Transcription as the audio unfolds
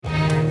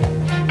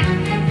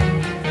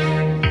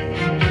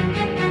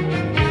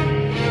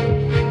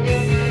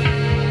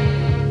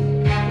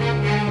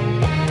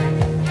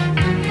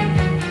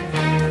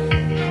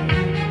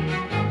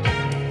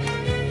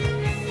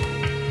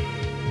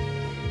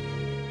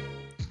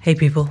Hey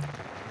people,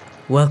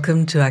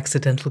 welcome to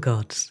Accidental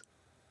Gods,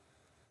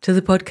 to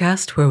the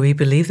podcast where we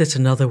believe that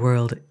another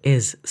world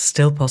is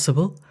still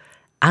possible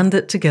and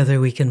that together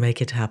we can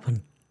make it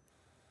happen.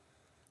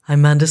 I'm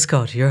Amanda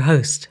Scott, your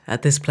host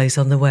at this place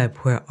on the web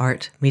where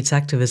art meets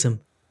activism,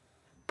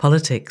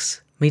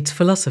 politics meets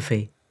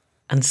philosophy,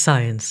 and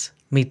science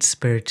meets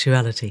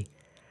spirituality,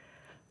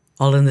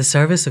 all in the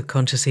service of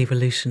conscious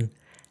evolution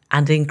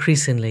and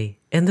increasingly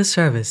in the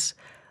service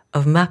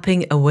of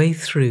mapping a way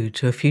through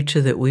to a future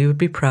that we would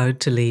be proud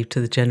to leave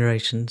to the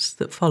generations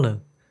that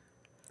follow.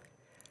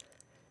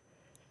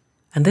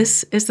 And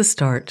this is the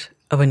start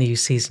of a new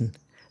season.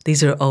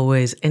 These are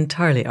always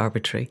entirely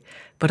arbitrary,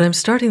 but I'm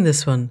starting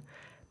this one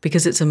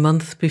because it's a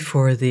month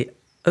before the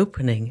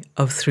opening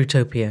of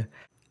Throughtopia.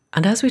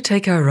 And as we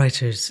take our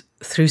writers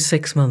through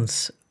 6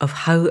 months of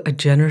how a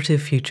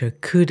generative future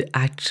could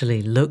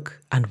actually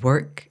look and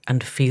work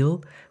and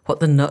feel, what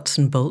the nuts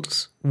and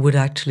bolts would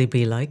actually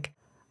be like,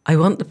 I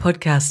want the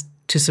podcast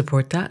to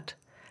support that,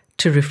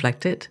 to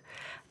reflect it,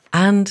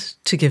 and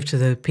to give to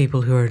the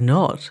people who are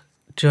not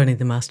joining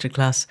the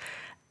masterclass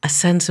a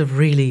sense of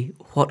really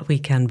what we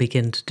can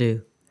begin to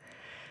do.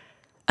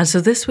 And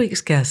so this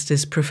week's guest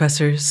is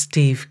Professor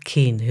Steve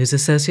Keen, who's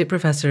Associate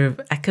Professor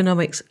of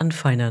Economics and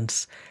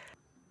Finance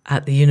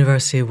at the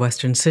University of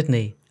Western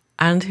Sydney,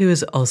 and who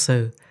is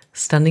also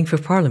standing for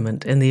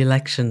Parliament in the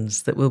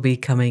elections that will be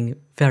coming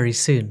very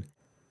soon.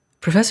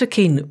 Professor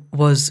Keen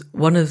was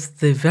one of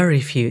the very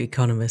few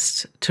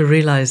economists to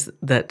realise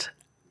that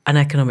an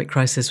economic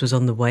crisis was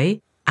on the way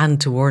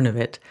and to warn of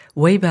it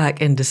way back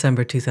in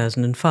December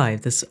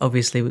 2005. This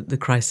obviously the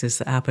crisis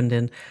that happened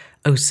in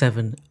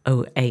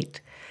 2007-08.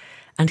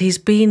 And he's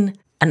been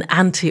an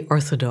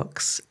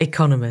anti-orthodox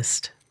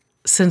economist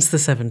since the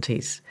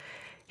 70s.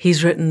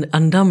 He's written a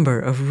number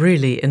of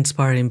really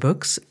inspiring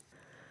books.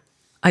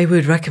 I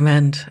would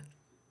recommend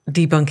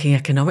Debunking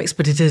Economics,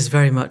 but it is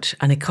very much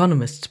an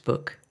economist's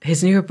book.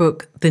 His newer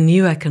book, The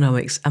New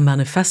Economics, a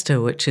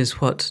Manifesto, which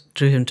is what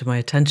drew him to my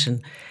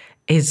attention,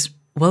 is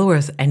well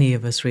worth any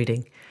of us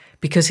reading,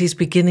 because he's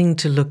beginning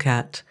to look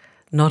at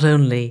not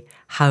only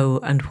how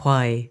and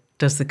why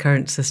does the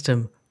current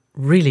system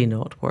really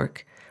not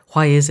work,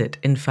 why is it,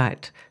 in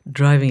fact,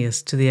 driving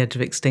us to the edge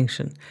of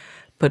extinction,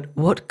 but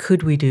what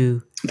could we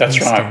do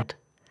instead? Right.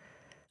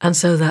 And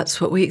so that's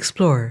what we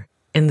explore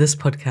in this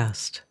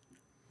podcast.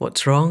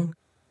 What's wrong?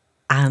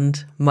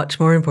 And, much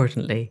more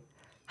importantly,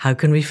 how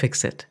can we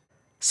fix it?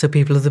 So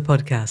people of the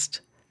podcast,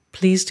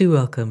 please do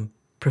welcome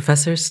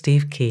Professor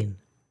Steve Keen.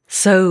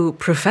 So,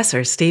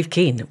 Professor Steve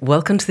Keen,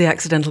 welcome to the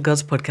Accidental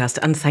Gods podcast,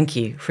 and thank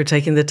you for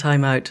taking the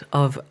time out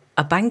of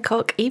a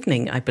Bangkok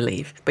evening, I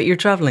believe, but you're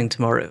travelling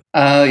tomorrow.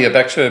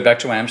 Back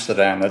to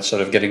Amsterdam. That's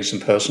sort of getting some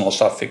personal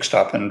stuff fixed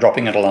up and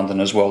dropping into London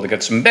as well to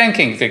get some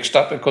banking fixed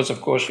up because,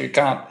 of course, you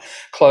can't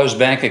close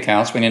bank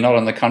accounts when you're not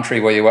in the country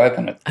where you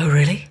open it. Oh,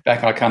 really?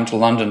 I come to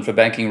London for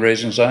banking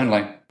reasons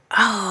only.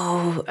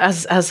 Oh,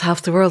 as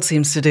half the world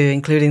seems to do,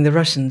 including the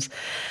Russians.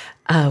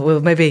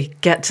 We'll maybe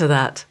get to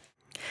that.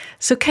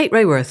 So Kate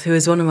Raworth, who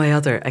is one of my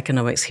other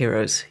economics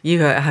heroes,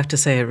 you, I have to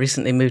say,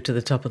 recently moved to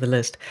the top of the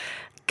list,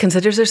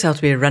 considers herself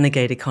to be a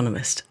renegade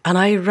economist. And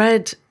I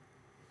read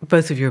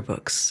both of your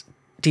books,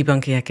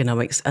 Debunking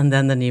Economics and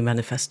then The New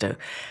Manifesto.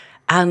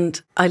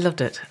 And I loved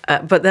it.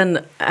 But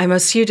then I'm a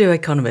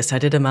pseudo-economist. I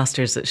did a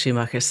master's at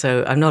Schumacher,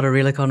 so I'm not a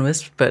real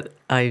economist, but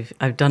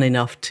I've done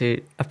enough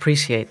to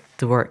appreciate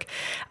the work.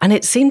 And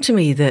it seemed to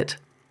me that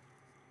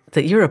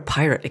you're a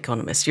pirate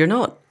economist. You're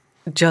not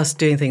just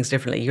doing things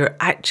differently. You're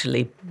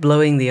actually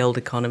blowing the old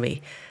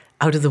economy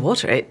out of the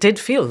water. It did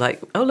feel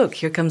like, oh, look,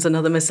 here comes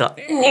another missile.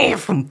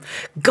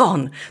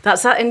 Gone.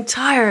 That's that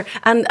entire...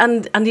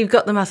 And you've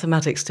got the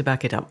mathematics to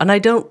back it up. And I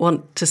don't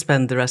want to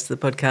spend the rest of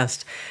the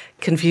podcast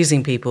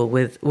confusing people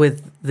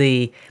with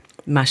the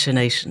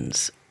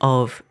machinations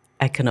of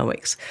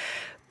economics.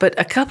 But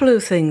a couple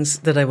of things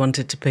that I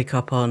wanted to pick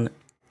up on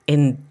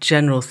in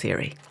general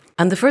theory.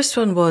 And the first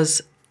one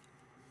was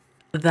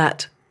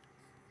that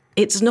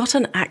it's not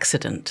an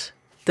accident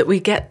that we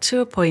get to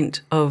a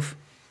point of,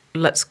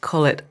 let's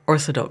call it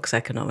orthodox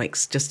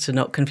economics, just to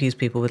not confuse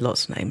people with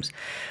lots of names,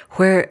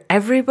 where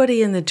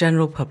everybody in the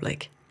general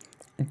public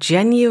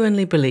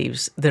genuinely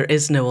believes there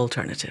is no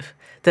alternative,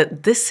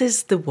 that this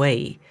is the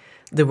way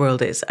the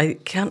world is.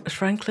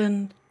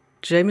 Franklin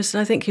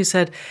Jameson, I think, who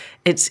said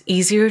it's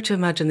easier to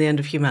imagine the end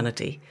of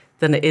humanity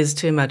than it is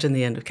to imagine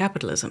the end of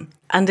capitalism.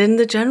 And in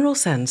the general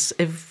sense,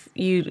 if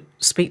you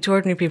speak to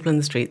ordinary people in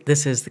the street,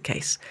 this is the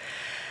case.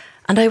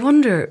 And I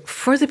wonder,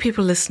 for the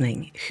people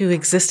listening who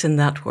exist in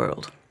that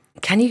world,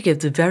 can you give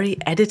the very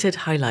edited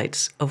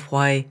highlights of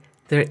why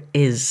there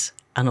is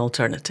an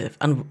alternative?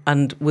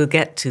 And we'll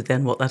get to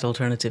then what that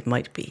alternative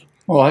might be.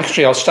 Well,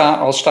 actually, I'll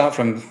start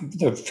from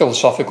the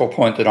philosophical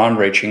point that I'm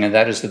reaching, and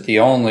that is that the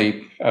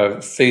only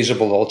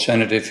feasible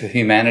alternative for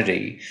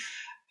humanity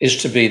is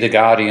to be the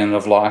guardian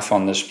of life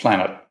on this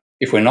planet.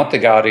 If we're not the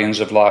guardians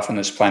of life on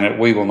this planet,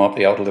 we will not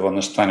be able to live on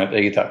this planet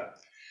either.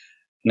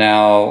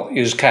 Now,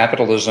 is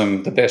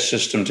capitalism the best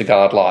system to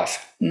guard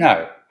life?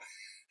 No.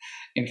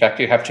 In fact,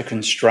 you have to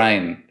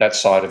constrain that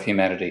side of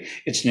humanity.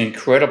 It's an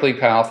incredibly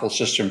powerful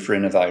system for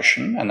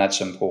innovation, and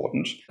that's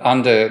important.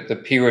 Under the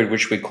period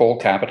which we call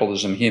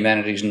capitalism,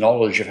 humanity's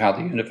knowledge of how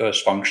the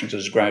universe functions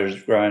has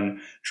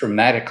grown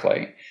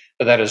dramatically.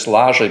 But that has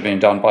largely been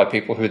done by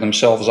people who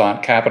themselves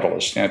aren't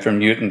capitalists, from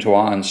Newton to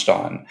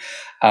Einstein.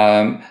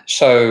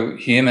 So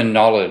human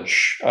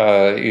knowledge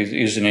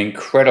is an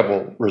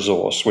incredible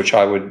resource, which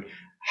I would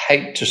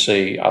hate to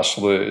see us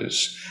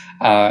lose.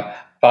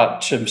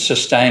 But to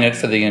sustain it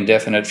for the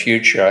indefinite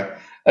future,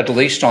 at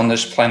least on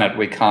this planet,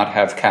 we can't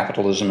have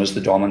capitalism as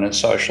the dominant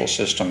social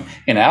system.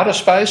 In outer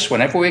space,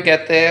 whenever we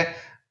get there,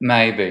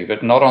 maybe,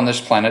 but not on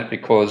this planet,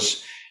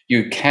 because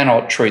you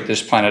cannot treat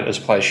this planet as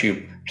a place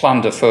you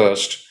plunder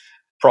first,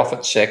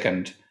 profit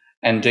second,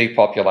 and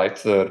depopulate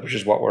third, which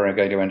is what we're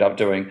going to end up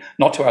doing,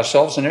 not to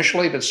ourselves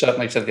initially, but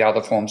certainly to the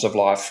other forms of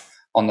life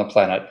on the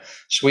planet.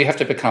 So we have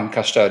to become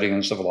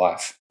custodians of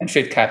life and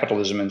fit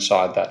capitalism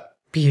inside that.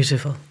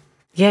 Beautiful.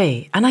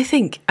 Yay. And I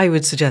think I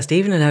would suggest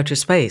even in outer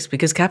space,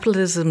 because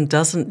capitalism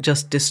doesn't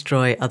just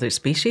destroy other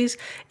species,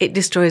 it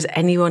destroys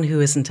anyone who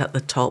isn't at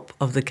the top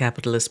of the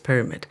capitalist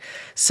pyramid.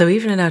 So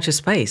even in outer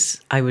space,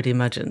 I would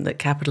imagine that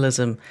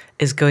capitalism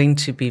is going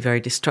to be very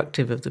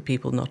destructive of the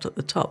people not at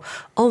the top.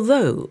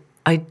 Although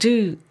I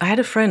had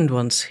a friend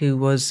once who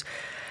was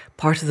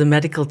part of the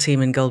medical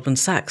team in Goldman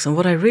Sachs, and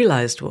what I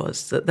realized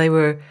was that they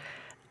were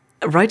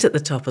right at the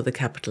top of the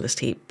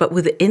capitalist heap. But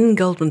within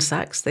Goldman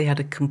Sachs, they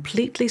had a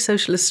completely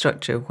socialist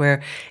structure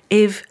where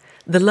if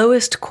the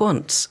lowest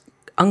quant's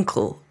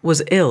uncle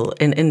was ill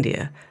in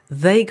India,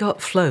 they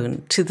got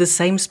flown to the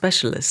same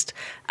specialist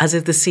as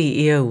if the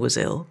CEO was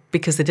ill,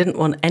 because they didn't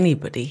want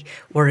anybody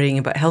worrying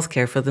about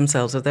healthcare for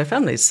themselves or their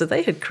families. So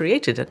they had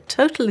created a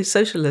totally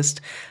socialist,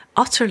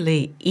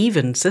 utterly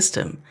even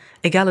system,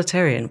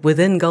 egalitarian,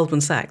 within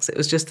Goldman Sachs. It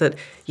was just that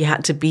you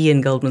had to be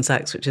in Goldman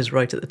Sachs, which is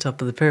right at the top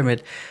of the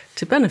pyramid,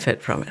 to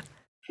benefit from it.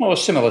 Well, a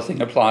similar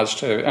thing applies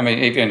to,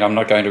 even I'm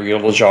not going to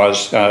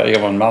eulogise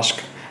Elon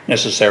Musk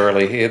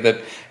necessarily here,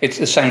 but it's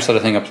the same sort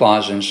of thing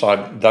applies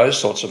inside those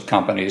sorts of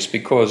companies,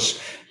 because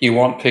you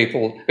want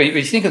people, if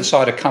you think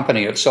inside a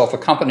company itself, a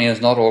company is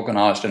not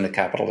organised in a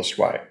capitalist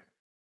way.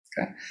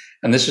 Okay?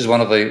 And this is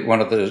one of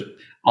the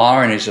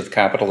ironies of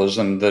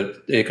capitalism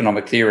that the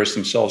economic theorists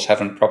themselves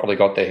haven't properly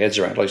got their heads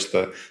around, at least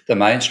the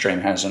mainstream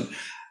hasn't.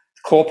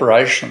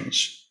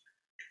 Corporations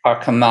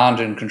are command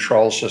and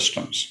control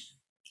systems.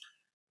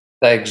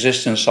 They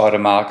exist inside a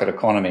market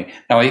economy.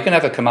 Now, you can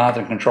have a command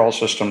and control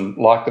system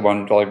like the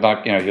one,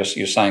 you're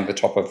saying the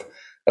top of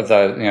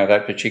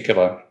that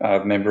particular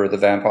member of the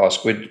vampire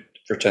squid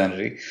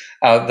fraternity.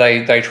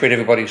 They treat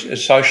everybody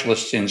as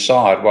socialists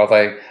inside while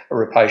they are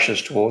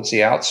rapacious towards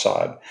the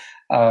outside.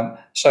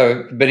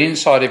 But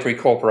inside every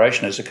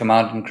corporation is a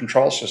command and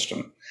control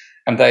system,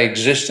 and they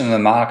exist in the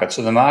market.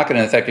 So the market,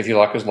 in effect, if you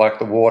like, is like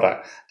the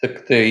water.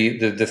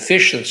 The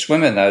fish that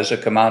swim in those are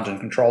command and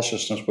control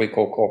systems we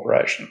call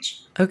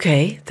corporations.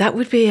 Okay, that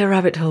would be a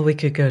rabbit hole we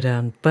could go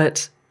down,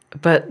 but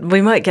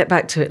we might get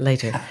back to it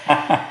later.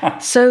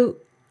 So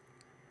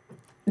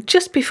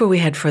just before we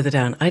head further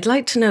down, I'd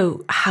like to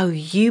know how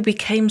you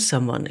became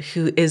someone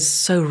who is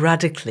so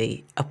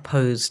radically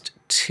opposed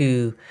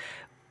to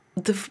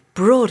the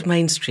broad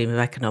mainstream of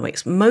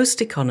economics.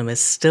 Most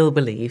economists still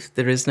believe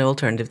there is no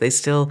alternative. They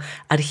still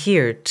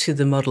adhere to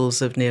the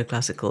models of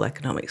neoclassical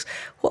economics.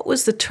 What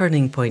was the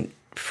turning point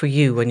for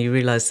you when you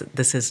realised that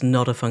this is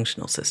not a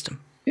functional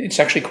system? It's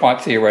actually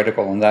quite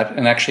theoretical, and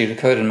actually it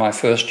occurred in my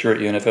first year at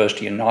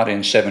university in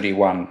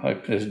 1971.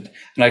 And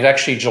it's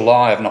actually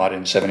July of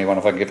 1971,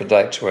 if I can give a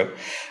date to it.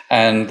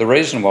 And the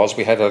reason was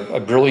we had a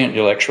brilliant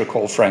new lecturer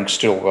called Frank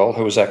Stilwell,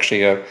 who was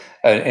actually an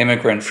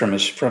immigrant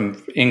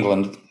from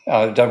England.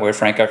 Don't know where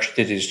Frank actually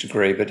did his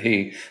degree, but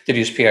he did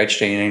his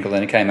PhD in England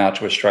and he came out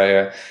to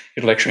Australia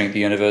lecturing at the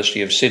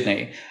University of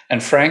Sydney.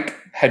 And Frank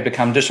had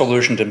become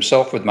disillusioned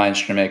himself with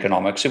mainstream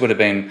economics. He would have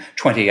been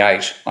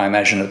 28, I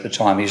imagine, at the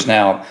time. He's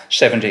now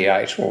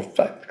 78 or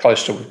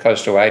close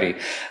to 80,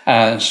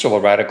 and still a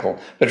radical.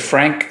 But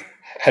Frank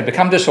had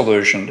become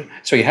disillusioned,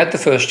 so he had the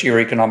first year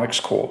economics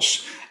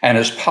course. And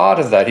as part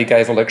of that, he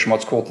gave a lecture on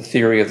what's called the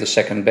theory of the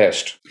second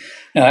best.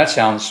 Now, that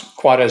sounds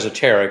quite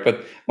esoteric,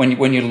 but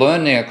when you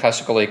learn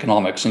neoclassical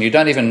economics, and you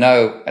don't even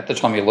know at the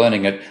time you're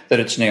learning it that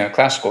it's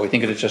neoclassical, you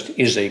think it just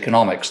is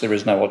economics, there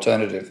is no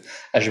alternative,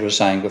 as you were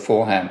saying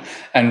beforehand.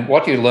 And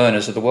what you learn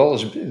is that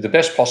the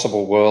best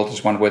possible world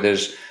is one where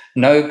there's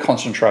no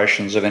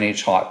concentrations of any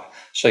type.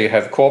 So you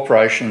have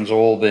corporations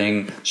all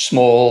being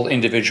small,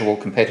 individual,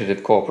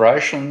 competitive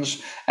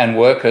corporations, and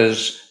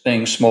workers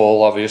being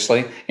small,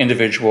 obviously,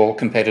 individual,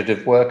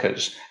 competitive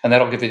workers. And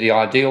that'll give you the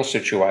ideal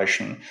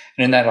situation.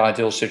 And in that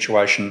ideal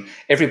situation,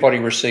 everybody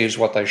receives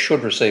what they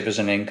should receive as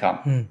an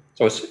income.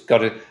 So it's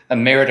got a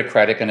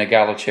meritocratic and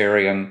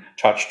egalitarian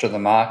touch to the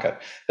market.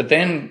 But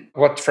then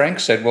what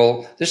Frank said,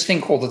 well, this thing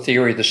called the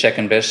theory of the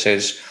second best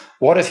says,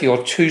 what if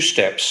you're 2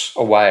 steps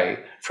away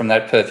from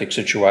that perfect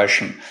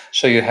situation?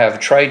 So you have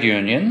trade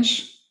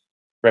unions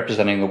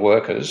representing the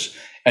workers,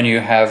 and you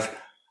have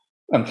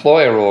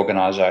employer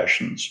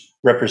organisations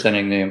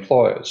representing the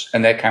employers,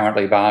 and they're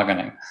currently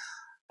bargaining.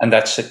 And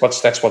that's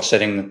what's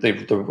setting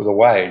the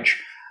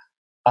wage.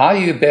 Are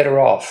you better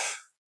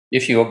off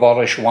if you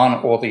abolish one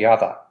or the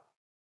other?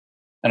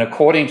 And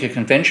according to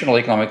conventional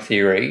economic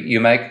theory, you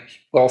make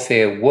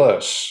welfare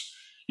worse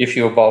if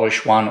you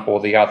abolish one or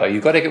the other.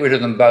 You've got to get rid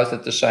of them both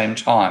at the same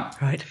time.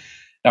 Right.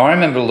 Now, I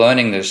remember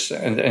learning this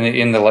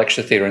in the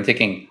lecture theatre and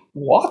thinking,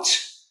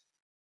 what?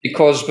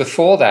 Because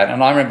before that,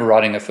 and I remember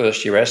writing a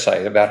first-year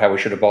essay about how we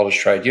should abolish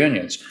trade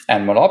unions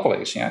and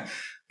monopolies,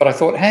 but I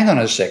thought, hang on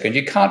a second,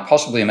 you can't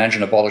possibly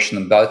imagine abolishing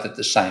them both at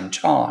the same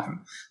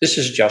time. This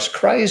is just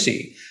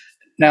crazy.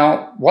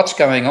 Now, what's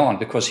going on?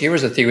 Because here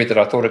is a theory that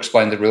I thought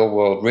explained the real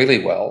world really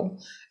well,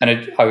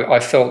 and I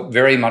felt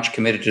very much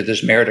committed to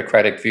this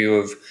meritocratic view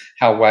of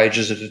how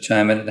wages are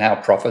determined and how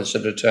profits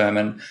are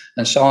determined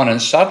and so on. And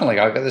suddenly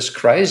I got this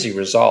crazy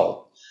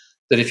result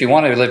that if you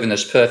want to live in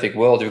this perfect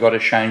world, you've got to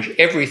change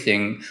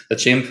everything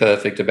that's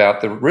imperfect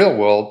about the real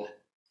world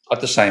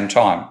at the same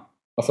time.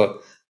 I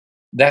thought,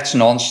 that's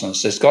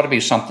nonsense. There's got to be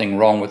something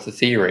wrong with the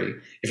theory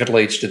if it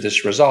leads to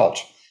this result.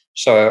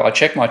 So I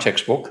checked my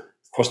textbook.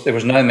 Of course, there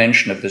was no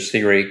mention of this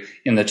theory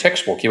in the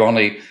textbook. You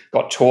only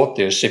got taught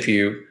this if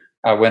you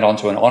went on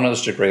to an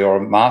honours degree or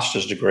a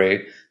master's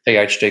degree,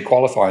 PhD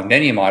qualifying.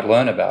 Then you might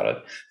learn about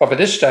it. But by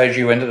this stage,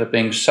 you ended up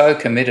being so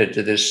committed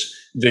to this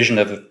vision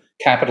of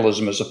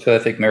capitalism as a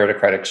perfect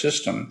meritocratic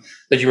system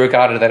that you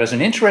regarded that as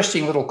an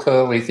interesting little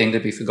curly thing to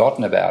be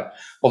forgotten about.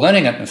 Well,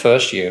 learning it in the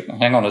first year,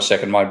 hang on a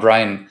second, my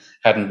brain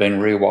hadn't been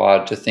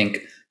rewired to think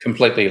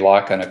completely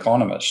like an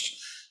economist.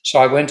 So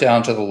I went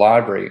down to the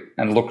library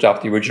and looked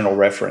up the original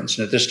reference.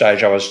 And at this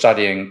stage, I was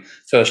studying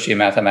first-year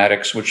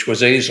mathematics, which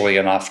was easily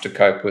enough to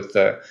cope with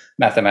the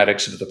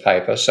mathematics of the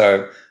paper.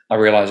 So I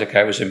realised,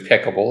 okay, it was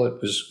impeccable. It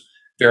was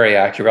very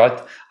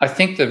accurate. I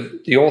think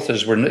the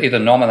authors were either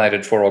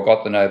nominated for or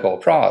got the Nobel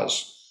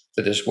Prize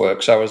for this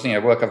work. So it was a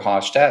work of high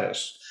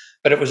status.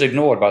 But it was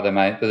ignored by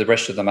the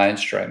rest of the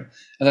mainstream.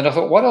 And then I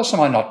thought, what else am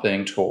I not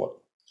being taught?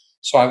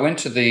 So I went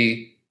to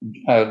the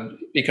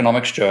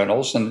economics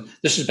journals, and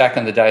this is back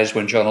in the days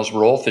when journals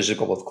were all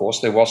physical, of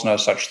course. There was no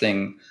such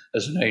thing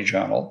as an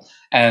e-journal,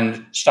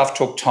 and stuff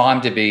took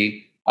time to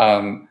be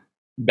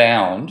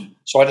bound.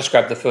 So I just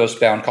grabbed the first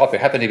bound copy.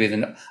 It happened to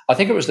be I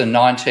think it was the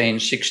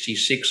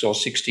 1966 or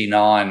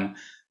 69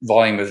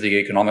 volume of the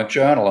Economic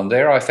Journal, and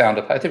there I found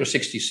I think it was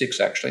 66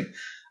 actually.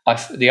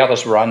 The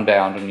others were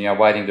unbound and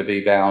waiting to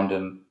be bound,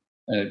 and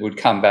it would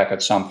come back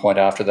at some point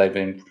after they'd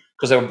been,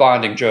 because they were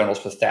binding journals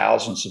for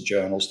thousands of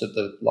journals at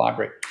the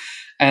library.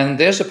 And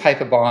there's a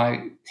paper by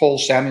Paul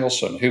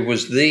Samuelson, who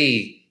was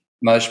the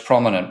most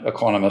prominent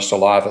economist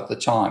alive at the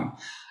time.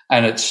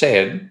 And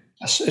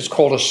it's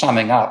called a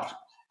summing up.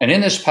 And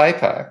in this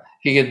paper,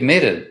 he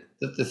admitted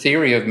that the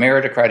theory of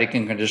meritocratic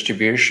income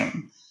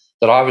distribution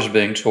that I was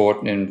being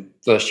taught in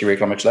first-year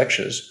economics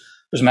lectures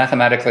was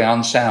mathematically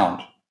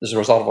unsound as a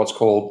result of what's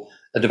called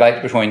a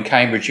debate between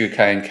Cambridge, UK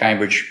and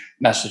Cambridge,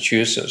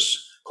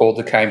 Massachusetts, called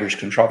the Cambridge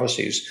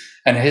Controversies.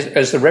 And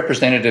as the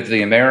representative of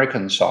the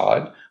American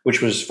side,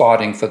 which was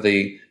fighting for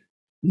the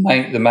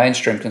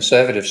mainstream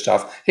conservative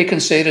stuff, he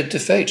conceded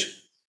defeat.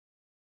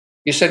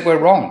 He said, we're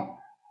wrong.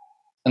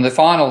 And the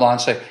final line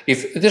said,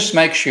 if this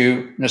makes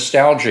you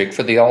nostalgic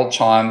for the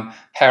old-time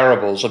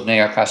parables of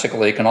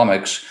neoclassical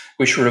economics,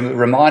 we should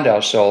remind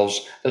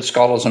ourselves that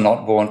scholars are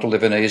not born to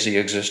live an easy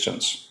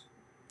existence.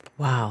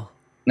 Wow.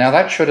 Now,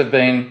 that should have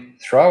been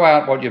throw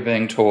out what you're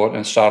being taught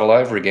and start all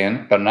over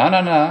again. But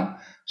no.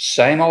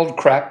 Same old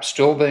crap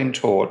still being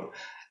taught.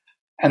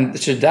 And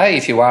today,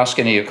 if you ask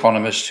any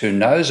economist who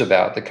knows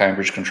about the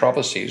Cambridge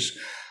Controversies,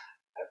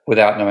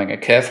 without knowing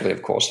it carefully,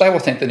 of course, they will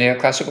think the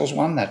neoclassicals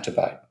won that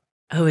debate.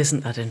 Oh,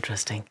 isn't that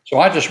interesting? So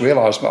I just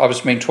realised I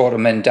was being taught a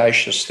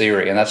mendacious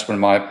theory, and that's when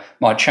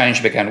my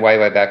change began way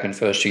back in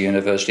first year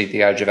university at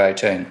the age of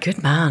 18.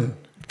 Good man.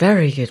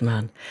 Very good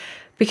man.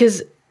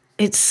 Because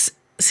it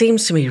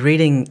seems to me,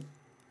 reading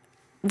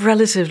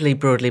relatively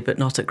broadly but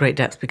not at great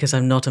depth, because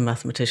I'm not a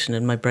mathematician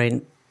and my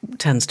brain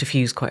tends to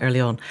fuse quite early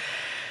on,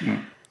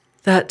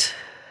 that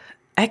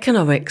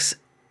economics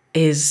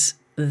is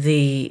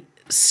the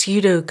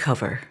pseudo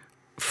cover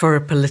for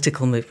a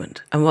political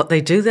movement. And what they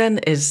do then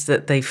is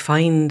that they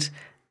find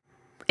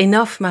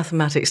enough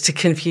mathematics to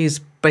confuse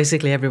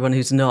basically everyone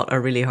who's not a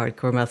really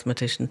hardcore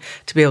mathematician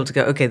to be able to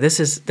go, okay, this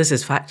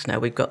is fact now,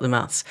 we've got the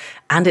maths.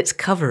 And it's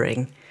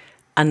covering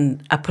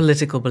a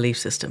political belief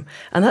system.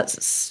 And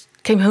that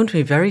came home to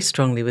me very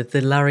strongly with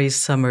the Larry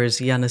Summers,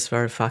 Yanis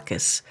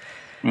Varoufakis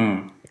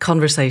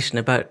conversation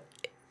about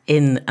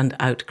in and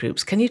out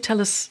groups. Can you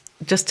tell us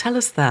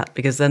that?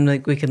 Because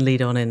then we can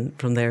lead on in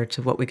from there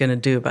to what we're going to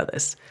do about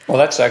this. Well,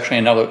 that's actually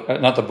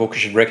another book I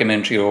should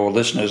recommend to your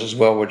listeners as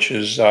well, which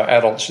is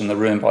Adults in the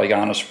Room by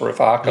Yanis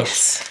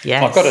Varoufakis.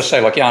 Yes. I've got to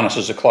say, Yanis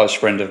is a close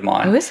friend of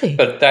mine. Oh, is he?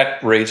 But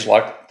that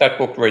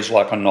book reads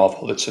like a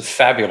novel. It's a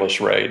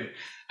fabulous read.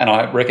 And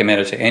I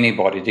recommend it to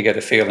anybody to get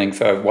a feeling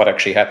for what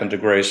actually happened to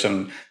Greece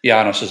and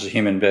Giannis as a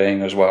human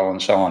being as well,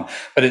 and so on.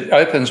 But it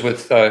opens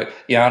with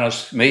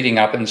Giannis meeting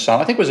up in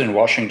I think it was in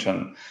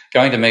Washington,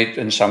 going to meet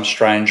in some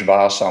strange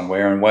bar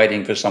somewhere and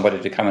waiting for somebody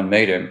to come and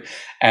meet him.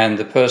 And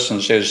the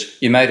person says,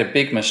 "You made a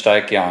big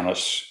mistake,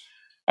 Giannis."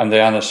 And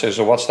Giannis says,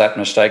 "Well, what's that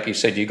mistake?" He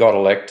said, "You got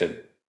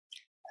elected."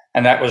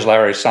 And that was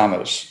Larry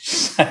Summers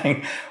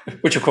saying,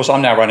 which of course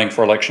I'm now running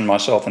for election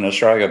myself in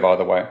Australia, by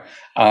the way.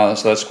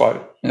 So that's quite,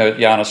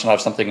 Giannis and I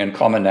have something in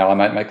common now. I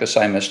might make the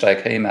same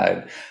mistake he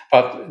made.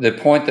 But the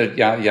point that,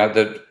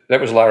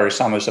 that was Larry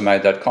Summers that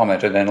made that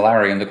comment. And then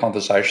Larry in the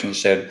conversation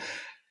said,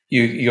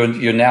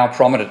 you're now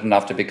prominent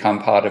enough to become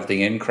part of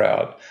the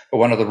in-crowd. But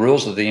one of the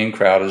rules of the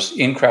in-crowd is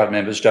in-crowd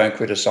members don't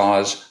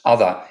criticise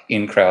other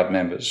in-crowd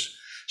members.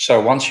 So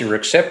once you're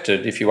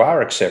accepted, if you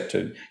are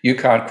accepted, you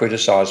can't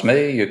criticise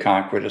me, you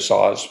can't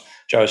criticise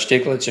Joe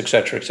Stiglitz,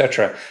 etc.,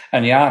 etc.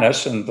 And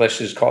Giannis, and bless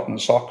his cotton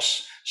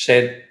socks,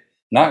 said,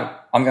 "No,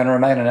 I'm going to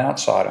remain an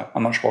outsider.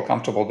 I'm much more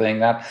comfortable being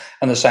that."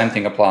 And the same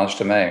thing applies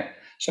to me.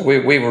 So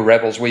we were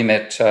rebels. We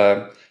met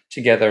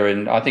together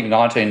in, I think,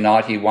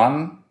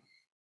 1991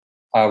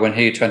 when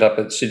he turned up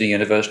at Sydney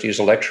University as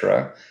a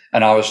lecturer,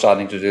 and I was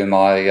starting to do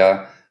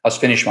I was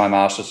finished my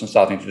master's and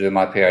starting to do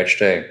my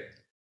PhD.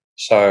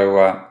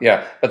 So,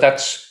 but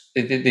that's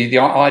the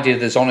idea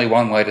there's only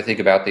one way to think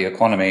about the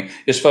economy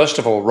is first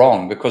of all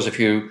wrong, because if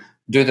you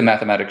do the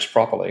mathematics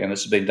properly, and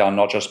this has been done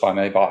not just by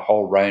me, by a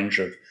whole range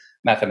of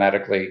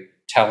mathematically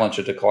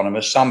talented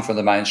economists, some from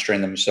the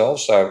mainstream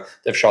themselves, so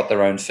they've shot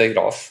their own feet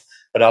off,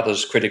 but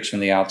others, critics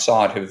from the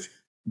outside, who've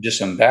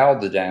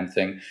disemboweled the damn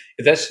thing.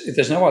 If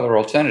there's no other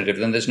alternative,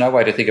 then there's no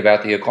way to think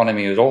about the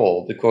economy at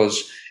all,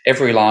 because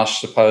every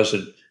last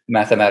supposed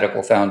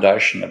mathematical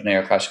foundation of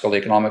neoclassical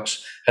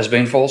economics has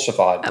been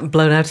falsified.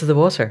 Blown out of the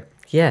water,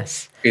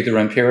 yes. Either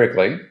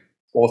empirically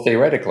or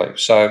theoretically.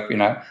 So,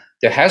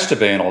 there has to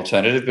be an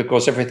alternative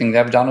because everything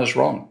they've done is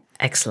wrong.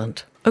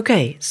 Excellent.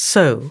 Okay,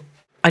 so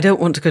I don't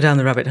want to go down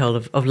the rabbit hole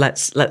of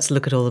let's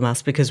look at all the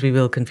maths because we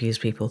will confuse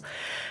people.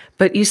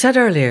 But you said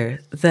earlier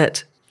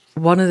that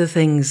one of the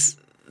things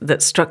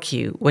that struck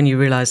you when you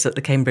realised that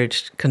the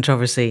Cambridge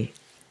controversy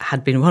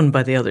had been won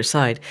by the other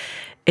side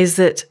is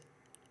that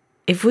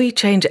if we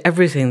change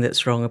everything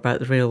that's wrong about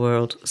the real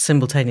world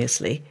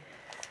simultaneously,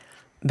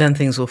 then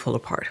things will fall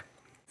apart.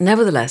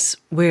 Nevertheless,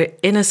 we're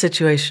in a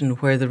situation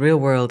where the real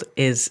world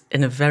is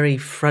in a very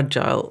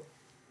fragile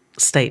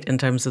state in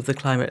terms of the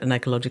climate and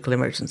ecological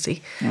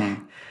emergency.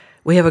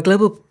 We have a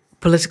global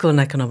political and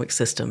economic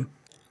system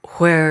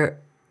where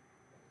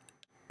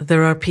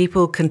there are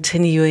people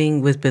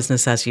continuing with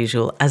business as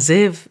usual, as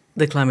if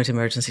the climate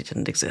emergency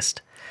didn't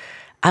exist.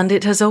 And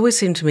it has always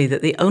seemed to me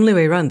that the only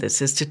way around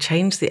this is to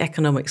change the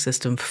economic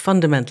system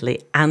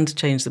fundamentally and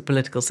change the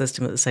political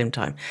system at the same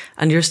time.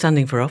 And you're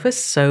standing for office,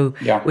 so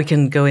we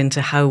can go into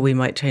how we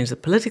might change the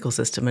political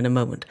system in a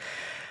moment.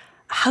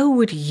 How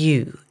would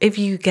you, if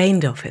you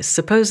gained office,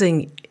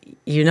 supposing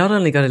you not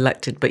only got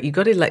elected, but you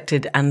got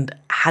elected and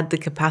had the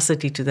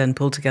capacity to then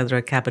pull together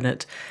a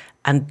cabinet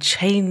and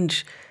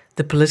change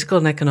the political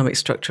and economic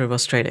structure of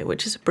Australia,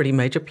 which is a pretty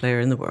major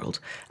player in the world,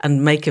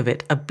 and make of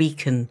it a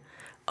beacon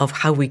of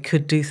how we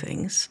could do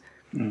things,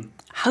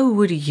 how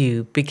would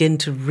you begin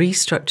to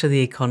restructure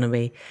the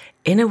economy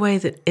in a way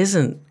that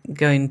isn't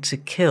going to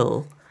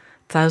kill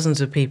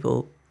thousands of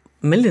people,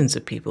 millions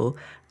of people,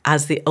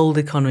 as the old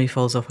economy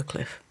falls off a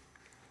cliff?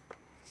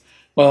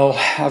 Well,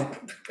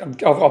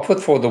 I'll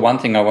put forward the one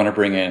thing I want to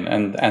bring in,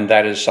 and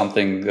that is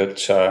something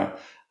that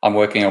I'm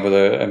working on with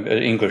an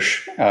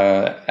English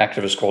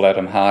activist called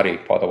Adam Hardy,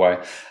 by the way,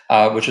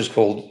 which is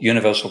called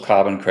universal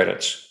carbon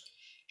credits.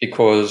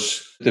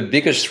 Because the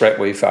biggest threat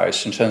we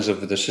face in terms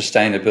of the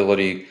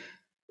sustainability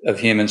of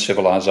human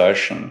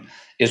civilization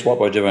is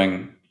what we're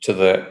doing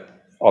to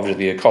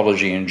obviously the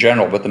ecology in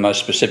general, but the most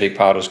specific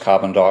part is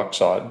carbon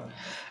dioxide,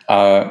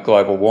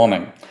 global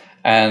warming.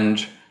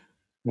 And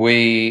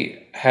we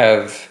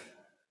have,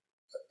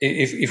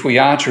 if we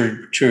are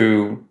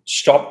to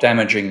stop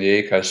damaging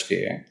the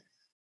ecosphere,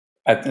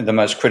 at the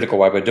most critical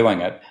way we're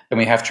doing it, then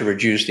we have to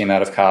reduce the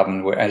amount of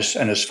carbon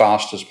as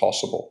fast as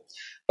possible.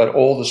 But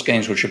all the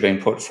schemes which have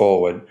been put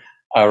forward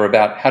are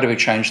about how do we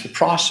change the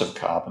price of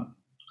carbon,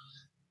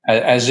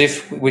 as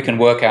if we can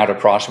work out a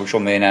price which will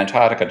mean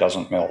Antarctica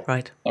doesn't melt.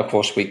 Right. Of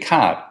course, we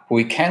can't.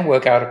 We can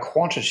work out a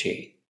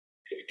quantity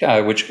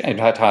which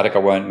Antarctica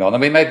won't melt.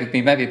 And we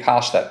may be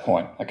past that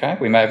point, okay?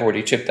 We may have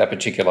already tipped that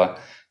particular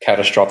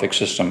catastrophic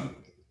system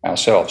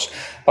ourselves.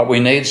 But we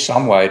need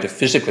some way to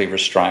physically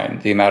restrain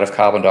the amount of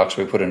carbon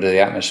dioxide we put into the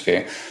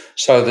atmosphere.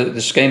 So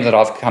the scheme that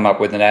I've come up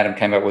with and Adam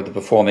came up with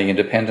before me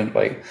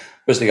independently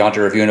was the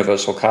idea of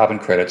universal carbon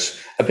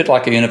credits, a bit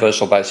like a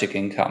universal basic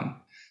income.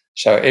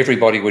 So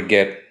everybody would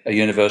get a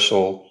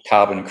universal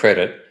carbon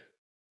credit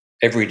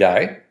every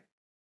day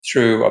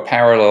through a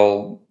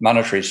parallel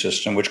monetary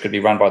system, which could be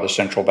run by the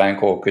central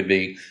bank or could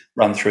be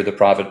run through the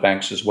private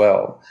banks as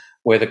well,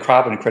 where the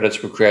carbon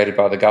credits were created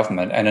by the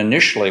government. And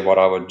initially what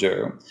I would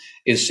do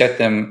is set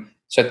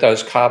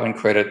those carbon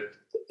credit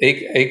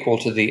equal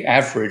to the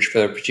average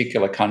for a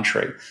particular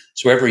country.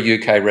 So every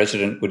UK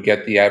resident would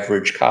get the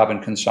average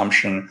carbon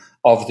consumption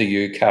of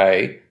the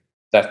UK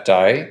that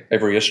day,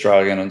 every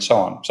Australian, and so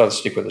on. So let's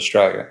stick with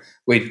Australia.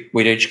 We'd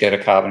each get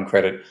a carbon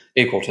credit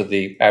equal to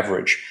the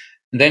average.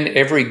 And then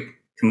every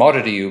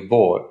commodity you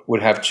bought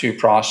would have two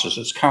prices.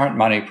 Its current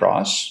money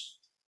price,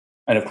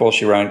 and of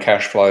course your own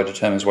cash flow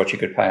determines what you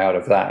could pay out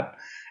of that,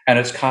 and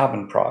its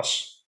carbon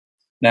price.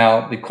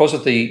 Now, because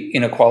of the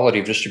inequality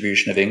of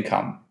distribution of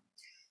income,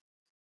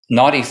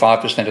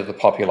 95% of the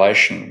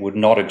population would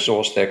not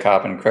exhaust their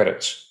carbon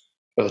credits,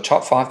 but the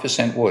top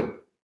 5% would.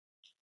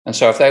 And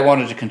so if they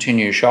wanted to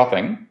continue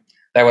shopping,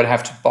 they would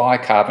have to buy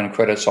carbon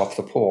credits off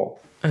the poor.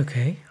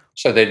 Okay.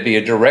 So there'd be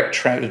a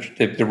direct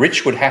the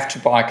rich would have to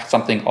buy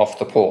something off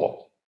the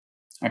poor.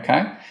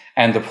 Okay?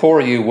 And the poorer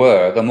you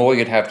were, the more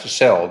you'd have to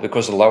sell,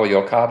 because the lower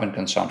your carbon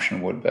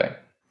consumption would be.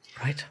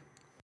 Right.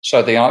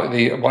 So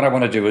what I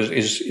want to do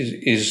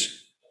is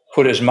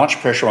put as much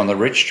pressure on the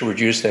rich to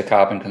reduce their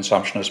carbon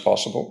consumption as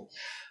possible,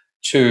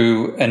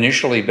 to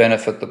initially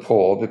benefit the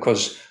poor,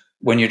 because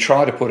when you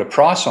try to put a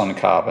price on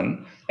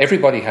carbon,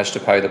 everybody has to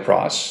pay the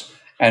price,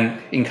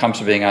 and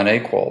incomes are being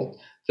unequal.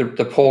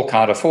 The poor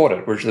can't afford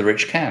it, whereas the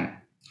rich can.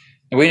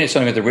 And we need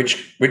something that the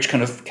rich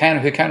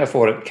who can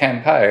afford it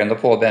can pay, and the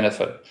poor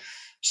benefit.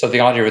 So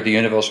the idea of the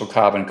universal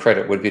carbon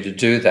credit would be to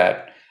do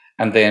that,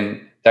 and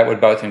then that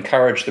would both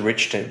encourage the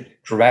rich to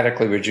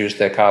dramatically reduce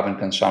their carbon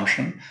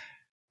consumption,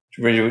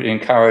 to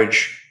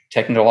encourage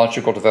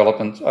technological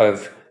development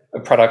of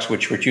products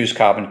which reduce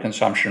carbon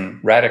consumption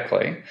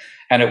radically,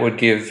 and it would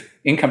give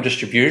income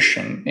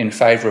distribution in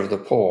favour of the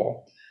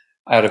poor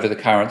out of the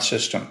current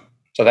system.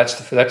 So that's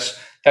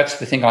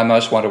the thing I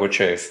most want to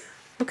achieve.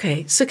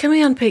 Okay, so can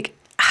we unpick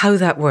how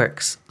that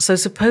works? So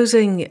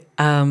supposing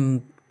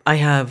I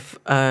have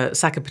a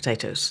sack of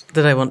potatoes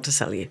that I want to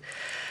sell you.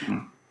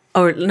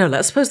 Or no,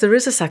 let's suppose there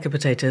is a sack of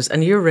potatoes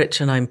and you're rich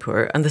and I'm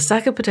poor, and the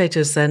sack of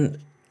potatoes then,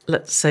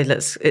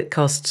 it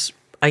costs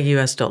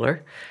 $1,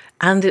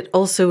 and it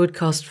also would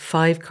cost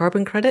 5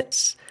 carbon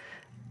credits.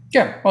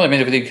 Yeah, well, I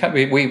mean,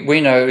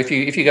 we know if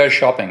you go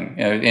shopping,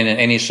 in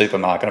any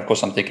supermarket, of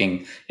course I'm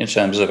thinking in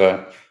terms of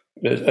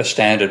a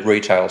standard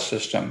retail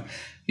system,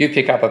 you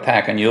pick up a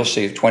pack and you'll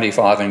see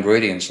 25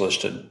 ingredients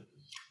listed.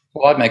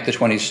 Well, I'd make the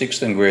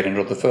 26th ingredient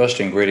or the first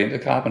ingredient the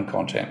carbon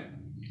content.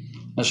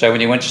 And so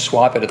when you went to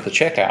swipe it at the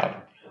checkout,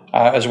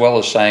 as well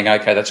as saying,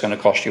 okay, that's going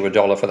to cost you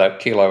 $1 for that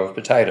kilo of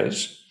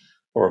potatoes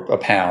or a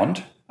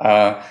pound,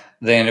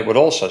 then it would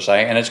also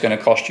say, and it's going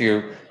to cost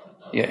you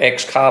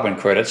X carbon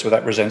credits, so that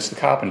represents the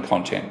carbon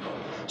content.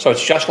 So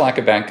it's just like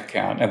a bank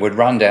account and would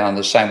run down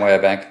the same way a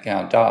bank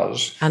account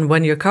does. And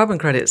when your carbon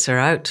credits are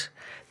out,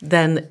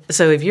 then,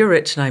 so if you're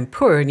rich and I'm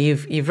poor and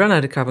you've run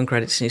out of carbon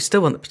credits and you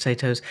still want the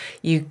potatoes,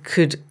 you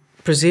could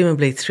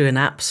presumably through an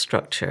app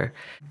structure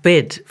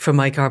bid for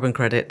my carbon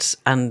credits,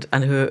 and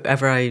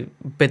whoever I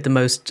bid the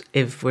most,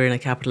 if we're in a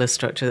capitalist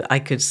structure, I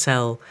could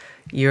sell.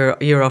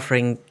 You're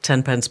offering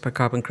 10 pence per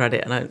carbon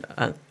credit, and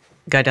a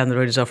guy down the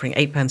road is offering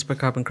 8 pence per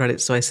carbon credit,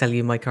 so I sell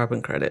you my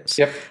carbon credits.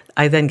 Yep.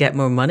 I then get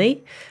more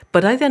money,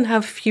 but I then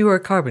have fewer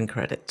carbon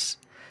credits.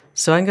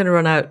 So I'm going to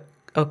run out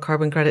of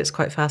carbon credits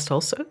quite fast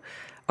also?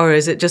 Or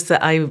is it just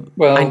that I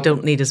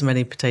don't need as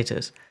many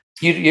potatoes?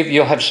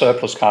 You'll have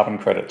surplus carbon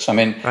credits. I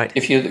mean, right.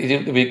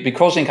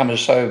 Because income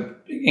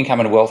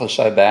and wealth are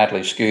so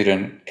badly skewed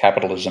in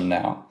capitalism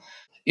now,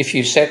 if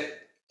you set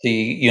the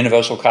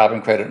universal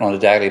carbon credit on a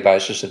daily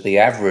basis at the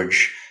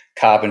average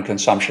carbon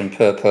consumption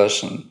per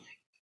person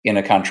in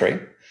a country,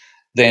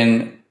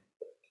 then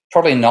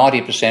probably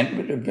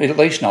 90%, at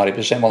least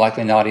 90%, more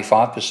likely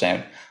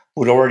 95%,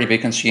 would already be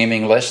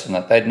consuming less than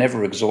that. They'd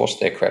never exhaust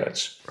their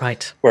credits.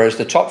 Right. Whereas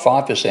the top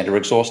 5% are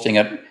exhausting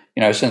it.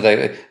 As soon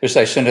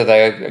as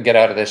they get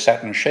out of their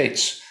satin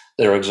sheets,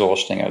 they're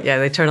exhausting it. Yeah,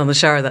 they turn on the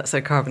shower. That's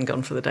their carbon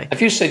gone for the day.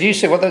 Have you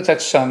seen? Well,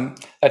 that's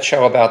that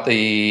show about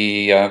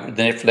the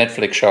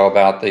Netflix show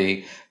about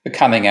the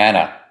Becoming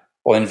Anna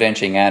or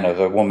Inventing Anna,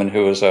 the woman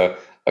who was a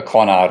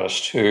con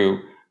artist who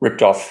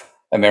ripped off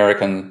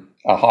American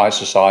high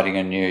society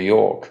in New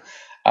York.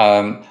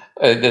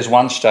 There's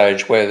one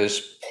stage where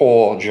this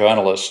poor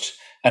journalist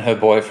and her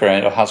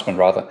boyfriend, or husband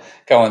rather,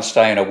 go and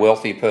stay in a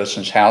wealthy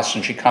person's house,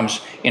 and she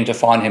comes in to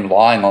find him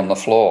lying on the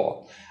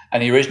floor.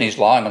 And the reason he's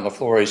lying on the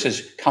floor, he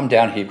says, come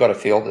down here, you've got to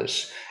feel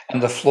this.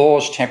 And the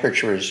floor's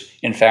temperature is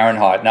in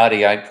Fahrenheit,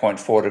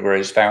 98.4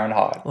 degrees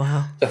Fahrenheit.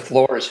 Wow. The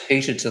floor is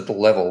heated to the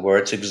level where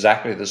it's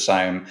exactly the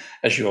same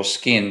as your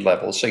skin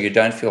level, so you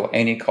don't feel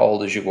any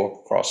cold as you walk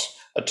across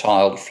a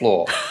tiled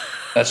floor.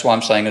 That's why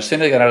I'm saying as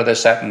soon as they get out of their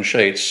satin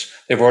sheets,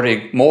 they've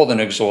already more than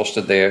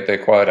exhausted their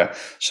quota.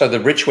 So the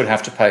rich would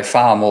have to pay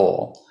far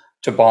more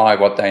to buy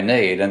what they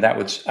need, and that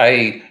would,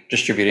 A,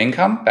 distribute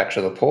income back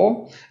to the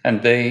poor,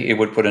 and B, it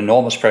would put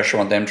enormous pressure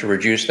on them to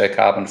reduce their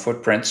carbon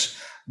footprints,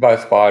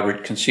 both by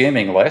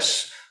consuming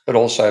less, but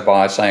also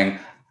by saying,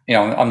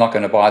 I'm not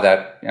going to buy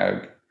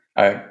that,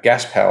 a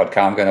gas-powered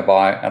car, I'm going to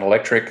buy an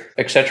electric,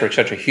 et cetera,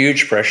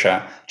 huge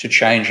pressure to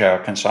change our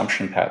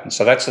consumption patterns.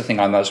 So that's the thing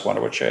I most want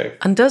to achieve.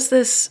 And does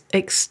this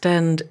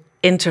extend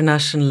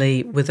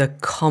internationally with a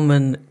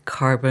common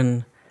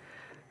carbon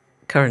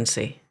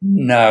currency?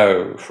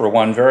 No, for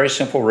one very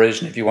simple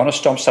reason. If you want to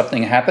stop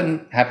something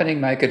happening,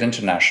 make it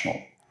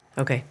international.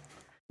 Okay.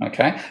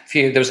 Okay.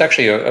 There was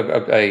actually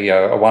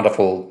a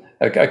wonderful,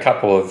 a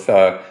couple of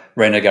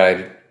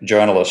renegade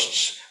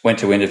journalists went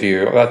to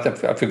interview.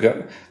 I've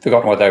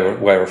forgotten where they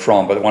were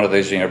from, but one of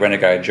these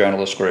renegade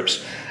journalist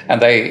groups, and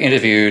they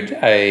interviewed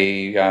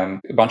a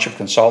bunch of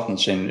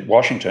consultants in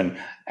Washington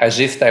as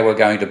if they were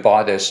going to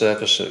buy their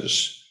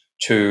services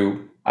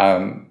to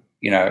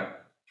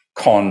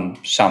con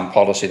some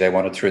policy they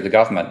wanted through the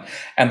government.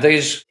 And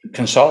these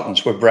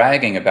consultants were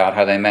bragging about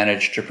how they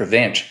managed to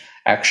prevent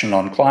action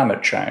on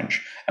climate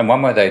change. And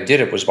one way they did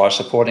it was by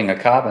supporting a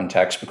carbon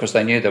tax, because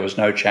they knew there was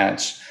no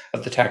chance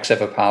of the tax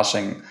ever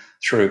passing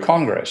through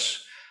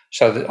Congress.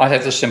 So I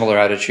have the similar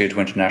attitude to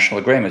international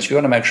agreements. If you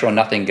want to make sure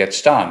nothing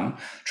gets done,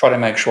 try to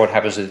make sure it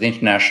happens at the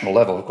international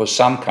level, because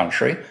some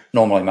country,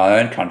 normally my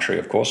own country,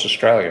 of course,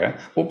 Australia,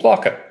 will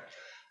block it.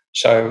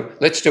 So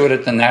let's do it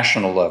at the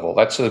national level.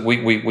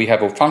 We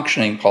have a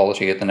functioning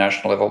polity at the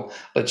national level.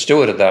 Let's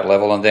do it at that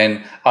level. And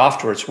then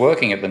after it's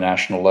working at the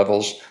national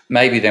levels,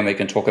 maybe then we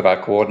can talk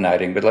about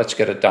coordinating, but let's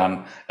get it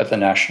done at the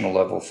national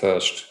level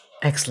first.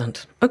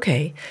 Excellent.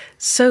 Okay.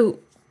 So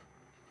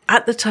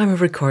at the time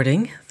of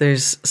recording,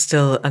 there's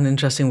still an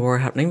interesting war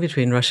happening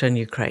between Russia and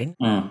Ukraine.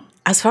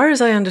 As far as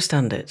I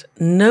understand it,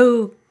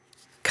 no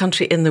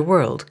country in the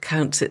world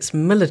counts its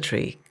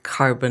military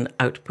carbon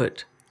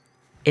output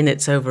in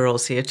its overall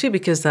CO2,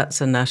 because that's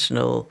a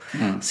national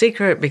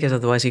secret, because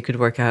otherwise you could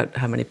work out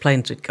how many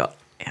planes we'd got.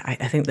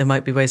 I think there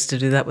might be ways to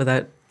do that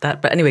without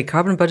that. But anyway,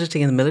 carbon budgeting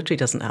in the military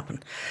doesn't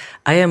happen.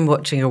 I am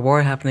watching a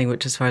war happening,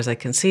 which as far as I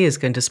can see is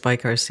going to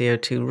spike our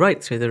CO2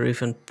 right through the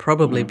roof and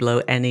probably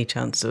blow any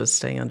chance of us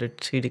staying under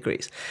 2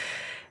 degrees.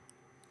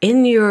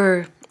 In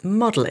your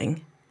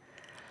modelling,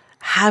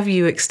 have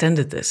you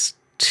extended this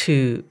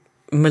to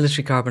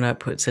military carbon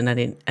outputs in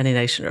any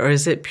nation, or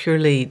is it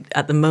purely,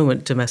 at the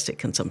moment, domestic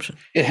consumption?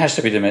 It has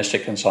to be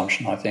domestic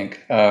consumption, I think.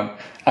 The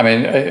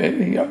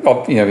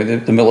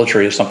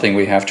military is something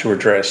we have to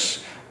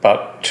address,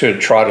 but to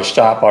try to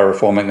start by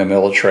reforming the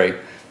military,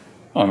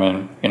 how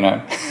many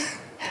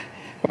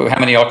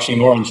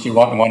oxymorons do you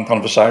want in one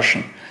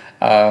conversation?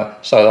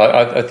 So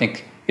I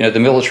think the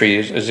military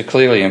is a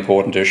clearly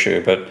important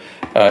issue, but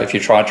if you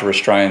try to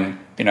restrain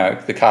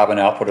the carbon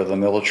output of the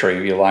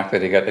military, you're likely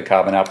to get the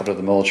carbon output of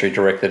the military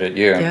directed at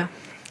you.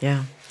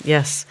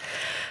 Yes.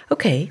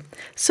 Okay,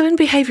 so in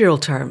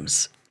behavioural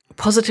terms,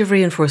 positive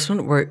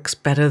reinforcement works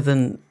better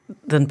than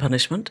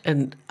punishment,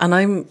 and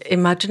I'm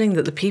imagining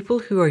that the people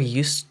who are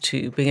used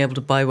to being able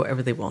to buy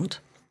whatever they want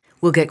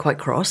will get quite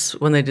cross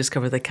when they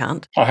discover they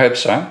can't. I hope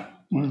so.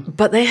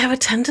 But they have a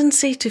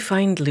tendency to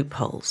find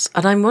loopholes.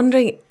 And I'm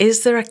wondering,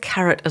 is there a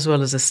carrot as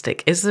well as a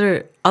stick? Is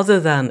there, other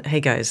than, hey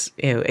guys,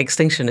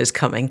 extinction is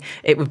coming,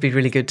 it would be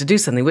really good to do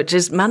something, which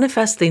is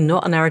manifestly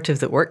not a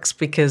narrative that works,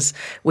 because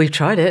we've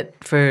tried it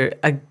for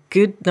a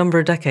good number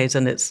of decades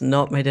and it's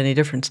not made any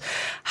difference.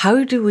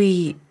 How do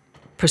we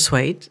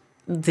persuade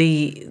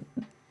the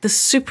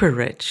super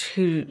rich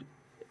who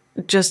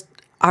just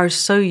are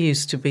so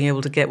used to being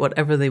able to get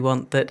whatever they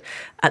want that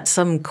at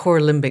some core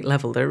limbic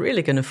level they're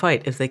really going to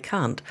fight if they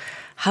can't?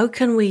 How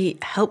can we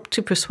help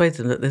to persuade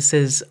them that this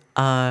is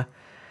a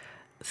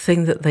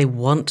thing that they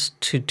want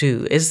to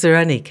do? Is there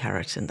any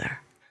carrot in there?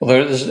 Well,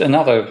 there's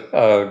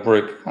another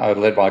group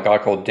led by a guy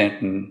called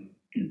Denton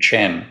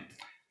Chen,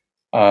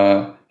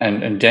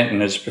 and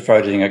Denton is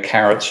proposing a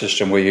carrot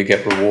system where you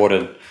get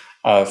rewarded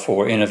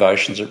for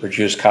innovations that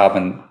reduce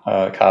carbon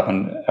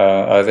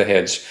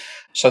overheads.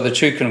 So the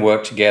two can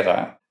work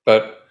together,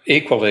 but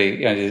equally,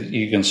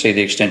 you can see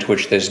the extent to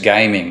which there's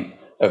gaming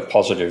of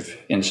positive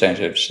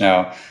incentives.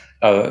 Now,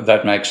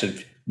 that makes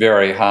it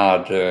very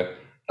hard to,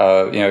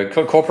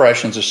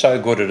 corporations are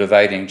so good at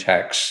evading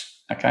tax,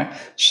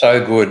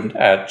 so good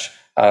at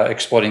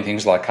exploiting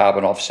things like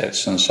carbon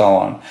offsets and so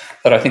on,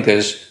 that I think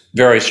there's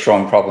very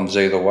strong problems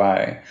either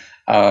way.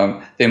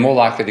 They're more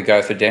likely to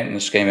go for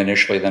Denton's scheme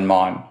initially than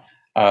mine.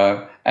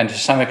 And to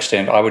some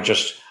extent,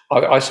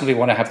 I simply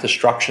want to have the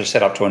structure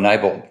set up to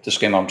enable the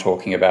scheme I'm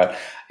talking about.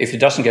 If it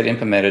doesn't get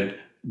implemented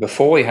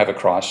before we have a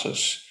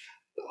crisis,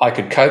 I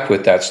could cope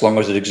with that so long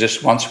as it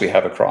exists once we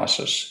have a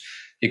crisis.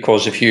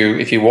 Because if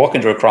you walk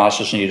into a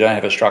crisis and you don't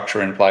have a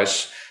structure in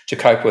place to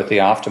cope with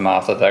the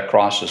aftermath of that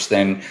crisis,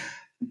 then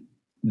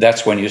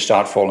that's when you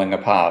start falling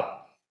apart.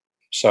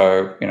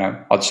 So,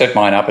 I'd set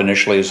mine up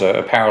initially as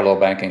a parallel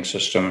banking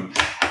system,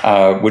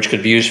 which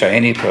could be used for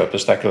any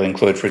purpose. That could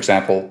include, for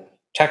example,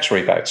 tax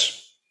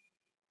rebates.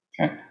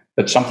 Okay?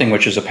 But something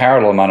which is a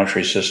parallel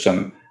monetary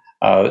system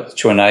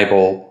to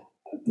enable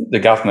the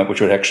government,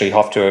 which would actually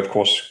have to, of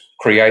course,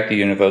 create the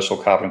universal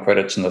carbon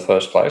credits in the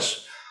first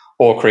place,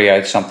 or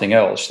create something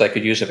else. They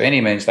could use it for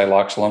any means they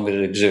like, so long as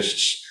it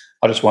exists.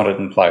 I just want it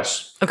in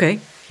place.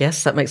 Okay,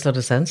 yes, that makes a lot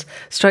of sense.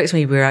 Strikes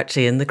me we're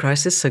actually in the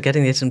crisis, so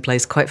getting it in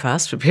place quite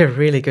fast would be a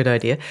really good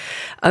idea.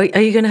 Are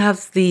you going to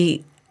have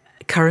the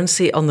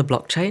currency on the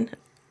blockchain?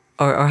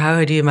 Or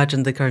how do you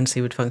imagine the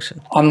currency would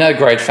function? I'm no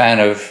great fan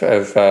of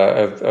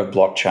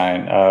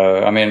blockchain.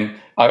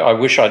 I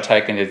wish I'd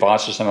taken the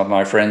advice of some of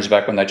my friends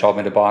back when they told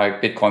me to buy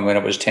Bitcoin when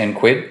it was 10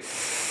 quid.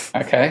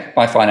 Okay,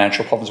 my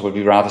financial problems would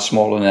be rather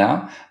smaller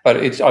now,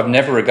 but I've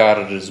never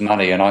regarded it as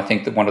money, and I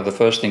think that one of the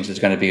first things that's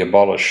going to be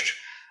abolished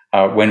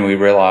when we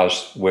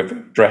realise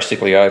we've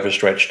drastically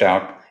overstretched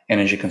our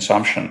energy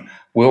consumption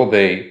will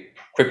be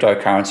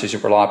cryptocurrencies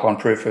that rely upon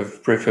proof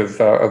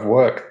of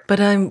work. But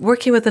I'm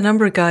working with a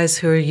number of guys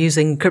who are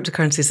using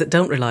cryptocurrencies that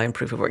don't rely on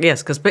proof of work.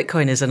 Yes, because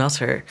Bitcoin is an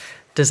utter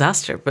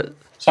disaster. But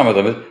some of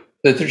them,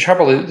 the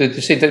trouble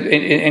is,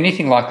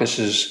 anything like this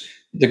is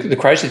the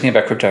crazy thing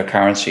about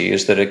cryptocurrency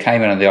is that it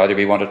came in on the idea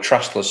we want a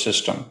trustless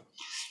system.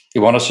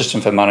 You want a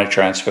system for money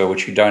transfer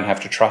which you don't have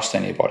to trust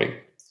anybody.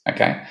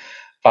 Okay,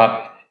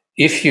 but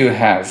if you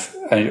have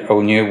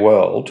a new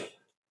world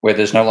where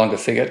there's no longer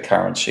fiat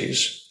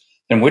currencies,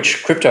 then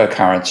which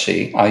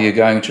cryptocurrency are you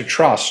going to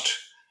trust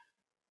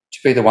to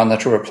be the one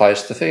that will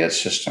replace the fiat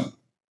system?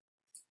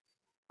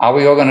 Are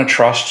we all going to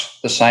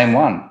trust the same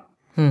one?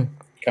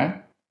 Okay,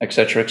 et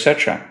cetera, et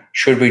cetera.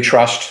 Should we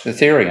trust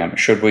Ethereum?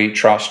 Should we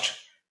trust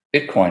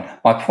Bitcoin?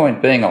 My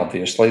point being,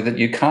 obviously, that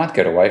you can't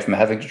get away from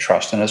having to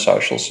trust in a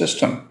social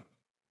system.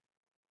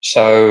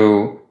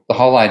 So the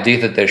whole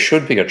idea that there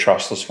should be a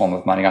trustless form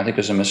of money, I think,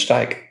 is a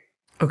mistake.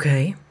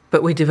 Okay,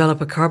 but we develop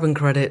a carbon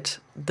credit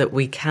that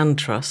we can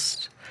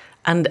trust.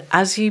 And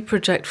as you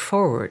project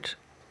forward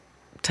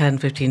 10,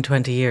 15,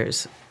 20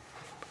 years,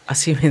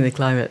 assuming the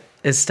climate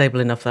is stable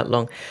enough that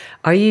long,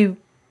 are you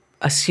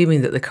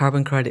assuming that the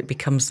carbon credit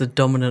becomes the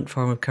dominant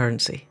form of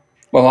currency?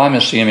 Well, I'm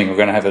assuming we're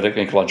going to have an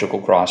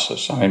ecological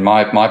crisis. I mean,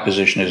 my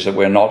position is that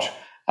we're not,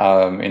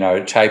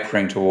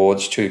 tapering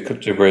towards 2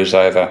 degrees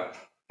over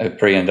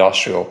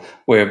pre-industrial.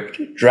 We're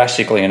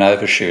drastically in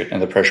overshoot in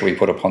the pressure we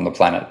put upon the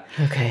planet.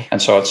 Okay.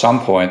 And so at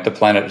some point, the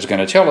planet is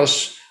going to tell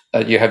us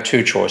that you have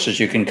 2 choices.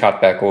 You can cut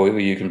back or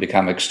you can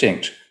become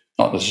extinct.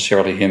 Not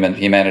necessarily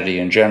humanity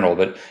in general,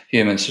 but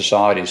human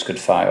societies could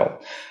fail.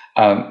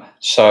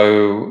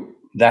 So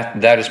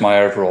that is my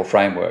overall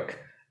framework.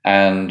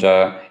 And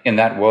in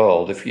that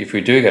world, if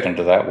we do get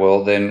into that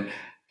world, then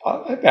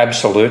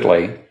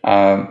absolutely,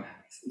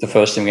 the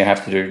first thing we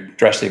have to do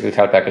drastically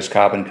cut back is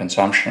carbon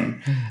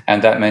consumption,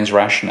 and that means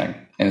rationing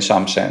in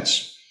some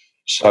sense.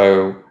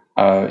 So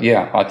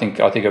I think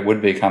it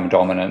would become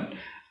dominant.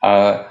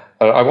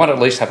 I want to at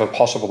least have a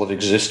possible of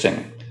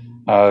existing,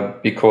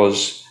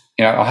 because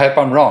I hope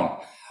I'm wrong.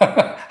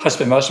 I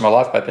spend most of my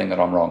life hoping that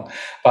I'm wrong,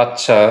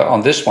 but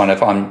on this one,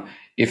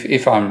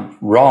 if I'm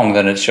wrong,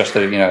 then it's just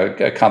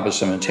a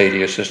cumbersome and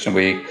tedious system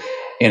we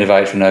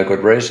innovate for no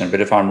good reason.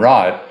 But if I'm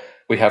right,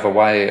 we have a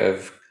way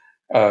of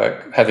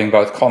having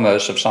both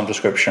commerce of some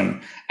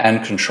description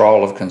and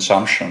control of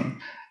consumption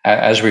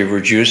as we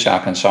reduce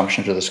our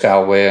consumption to the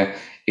scale where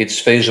it's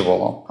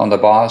feasible on the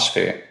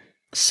biosphere.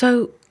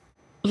 So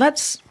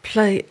let's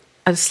play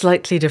a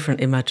slightly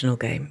different imaginal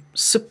game.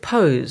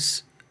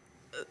 Suppose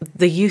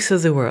the youth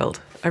of the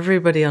world,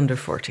 everybody under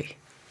 40,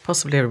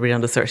 possibly everybody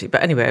under 30,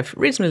 but anyway, a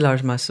reasonably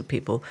large mass of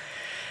people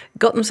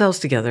got themselves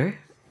together,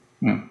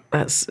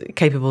 that's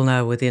capable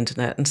now with the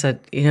internet, and said,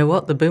 you know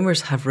what, the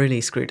boomers have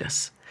really screwed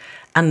us.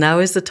 And now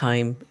is the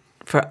time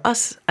for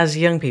us as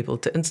young people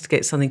to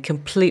instigate something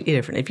completely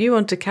different. If you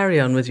want to carry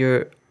on with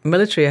your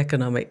military,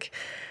 economic,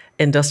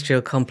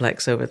 industrial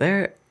complex over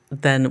there,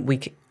 then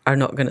we are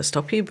not going to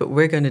stop you, but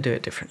we're going to do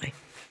it differently.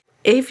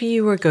 If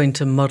you were going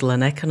to model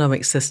an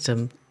economic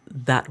system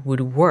that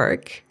would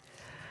work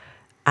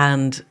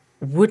and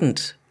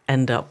wouldn't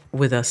end up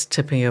with us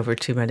tipping over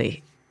too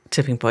many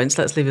tipping points,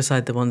 let's leave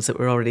aside the ones that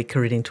we're already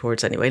careening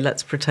towards anyway,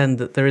 let's pretend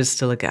that there is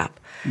still a gap.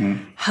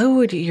 How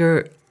would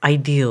your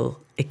ideal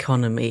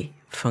economy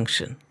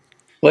function?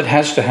 Well, it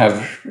has to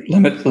have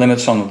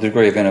limits on the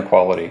degree of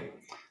inequality.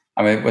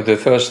 I mean, the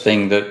first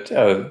thing that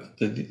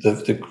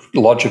the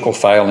logical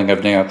failing of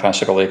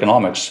neoclassical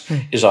economics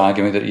is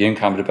arguing that the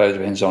income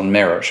depends on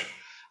merit,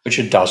 which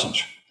it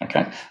doesn't.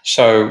 Okay,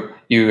 so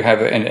you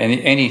have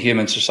any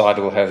human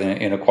society will have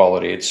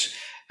inequality. It's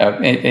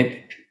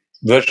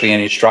virtually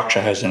any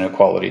structure has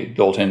inequality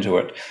built into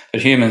it,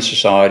 but human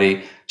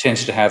society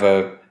tends to have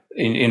a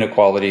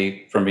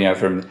inequality from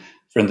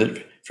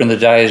the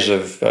days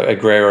of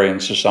agrarian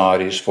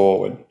societies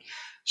forward.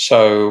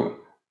 So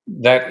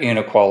that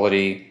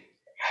inequality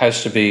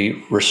has to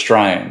be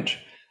restrained.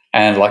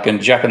 And like in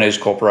Japanese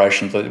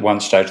corporations at one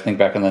stage, I think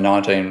back in the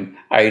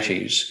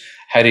 1980s,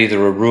 had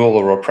either a rule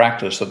or a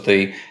practice that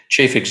the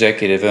chief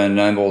executive earned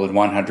no more than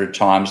 100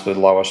 times the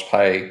lowest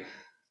pay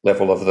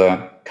level of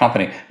the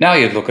company. Now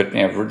you'd look at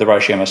the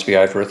ratio must be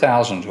over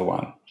 1,000 to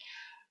 1.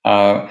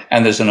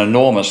 And there's an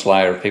enormous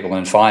layer of people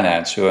in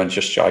finance who earn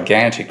just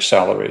gigantic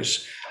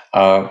salaries,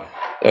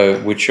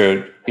 which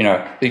are,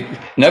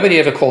 nobody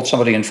ever called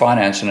somebody in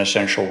finance an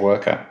essential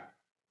worker.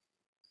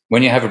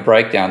 When you have a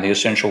breakdown, the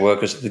essential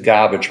workers are the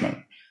garbage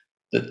men,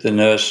 the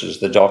nurses,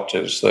 the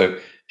doctors,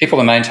 the people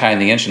who maintain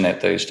the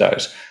internet these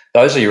days.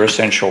 Those are your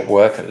essential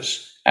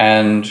workers.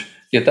 And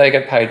yet they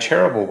get paid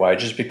terrible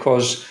wages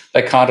because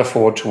they can't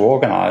afford to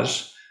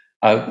organise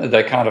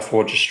They can't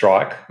afford to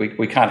strike.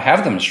 We can't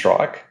have them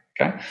strike.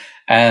 Okay,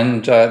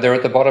 and they're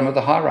at the bottom of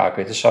the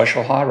hierarchy, the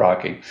social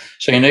hierarchy.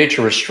 So you need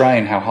to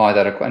restrain how high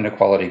that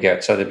inequality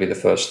gets. So that'd be the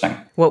first thing.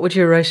 What would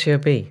your ratio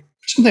be?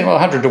 Something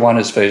like 100 to 1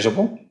 is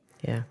feasible.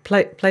 Yeah,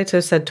 Plato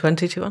said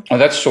 20 to 1. Oh,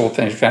 that's all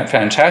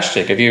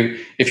fantastic. If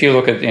you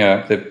look at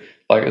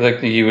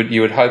you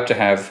would hope to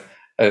have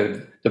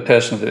the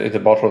person at the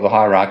bottom of the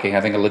hierarchy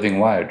having a living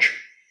wage.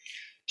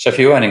 So if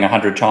you're earning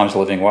 100 times the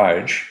living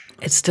wage,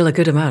 it's still a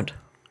good amount.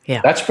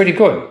 Yeah, that's pretty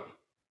good.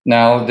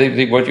 Now,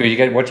 what you're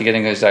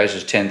getting these days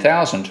is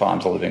 10,000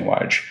 times the living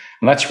wage,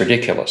 and that's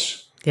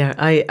ridiculous. Yeah,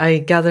 I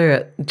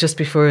gather just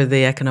before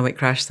the economic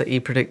crash that you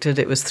predicted,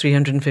 it was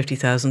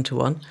 350,000 to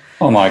 1.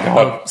 Oh my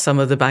God! Of some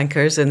of the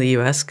bankers in the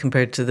US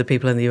compared to the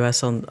people in the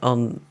US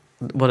on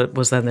what it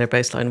was then their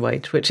baseline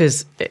wage, which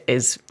is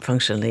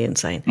functionally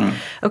insane.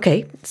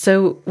 Okay,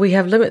 so we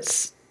have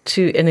limits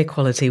to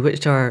inequality,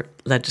 which are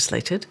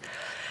legislated.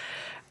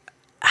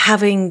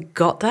 Having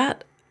got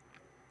that,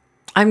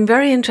 I'm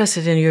very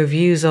interested in your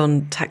views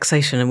on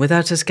taxation, and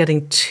without us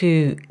getting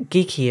too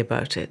geeky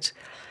about it.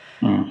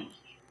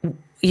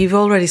 You've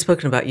already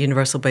spoken about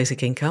universal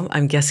basic income.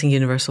 I'm guessing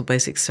universal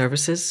basic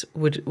services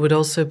would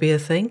also be a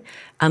thing,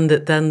 and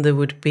that then there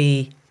would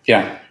be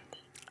a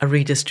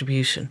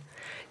redistribution.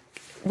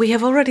 We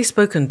have already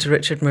spoken to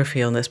Richard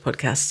Murphy on this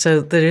podcast,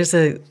 so there is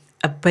a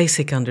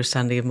basic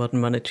understanding of modern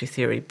monetary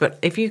theory. But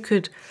if you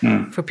could,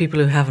 for people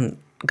who haven't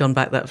gone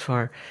back that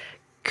far,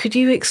 could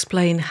you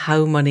explain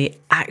how money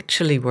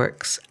actually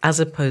works as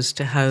opposed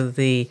to how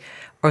the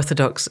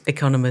orthodox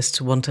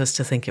economists want us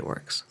to think it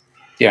works?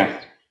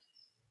 Yeah.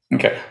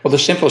 Okay. Well, the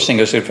simplest thing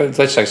is,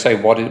 let's say,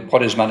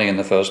 what is money in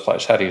the first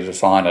place? How do you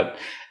define it?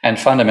 And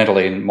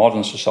fundamentally, in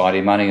modern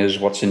society, money is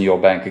what's in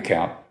your bank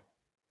account.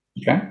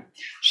 Okay.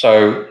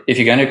 So if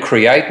you're going to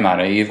create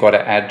money, you've got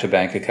to add to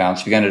bank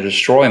accounts. If you're going to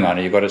destroy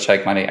money, you've got to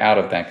take money out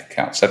of bank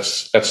accounts.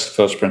 That's the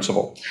first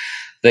principle.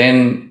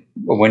 Then,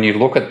 when you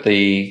look at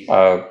the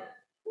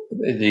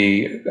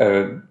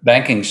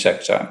banking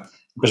sector,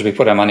 because we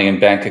put our money in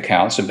bank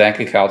accounts, and bank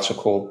accounts are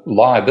called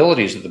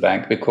liabilities of the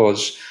bank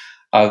because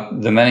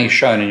the money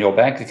shown in your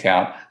bank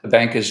account, the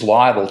bank is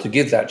liable to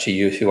give that to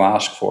you if you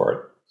ask for it.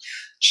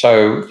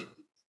 So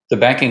the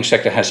banking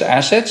sector has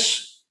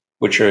assets,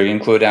 which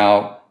include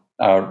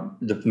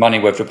the money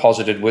we've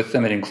deposited with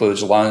them. It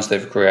includes loans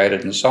they've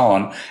created and so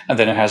on. And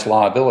then it has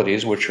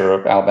liabilities, which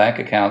are our bank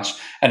accounts,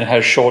 and it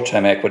has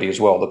short-term equity as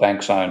well, the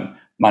bank's own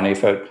money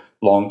for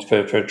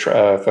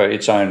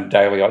its own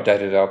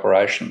day-to-day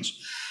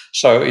operations.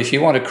 So if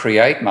you want to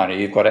create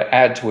money, you've got to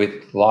add to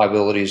it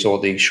liabilities or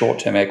the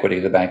short-term equity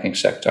of the banking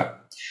sector.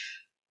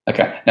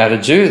 Okay. Now, to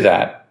do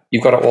that,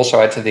 you've got to also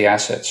add to the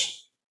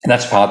assets. And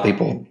that's part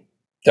people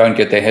don't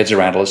get their heads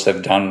around unless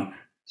they've done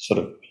sort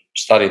of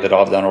study that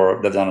I've done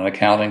or they've done an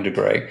accounting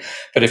degree.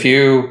 But if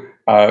you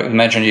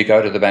imagine you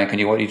go to the bank and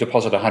you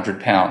deposit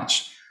 £100,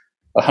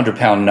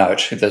 £100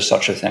 note, if there's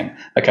such a thing.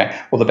 Okay.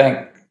 Well, the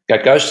bank,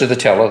 that goes to the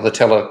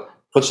teller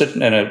puts it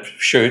in a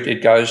chute,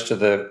 it goes to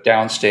the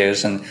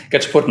downstairs and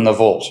gets put in the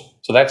vault.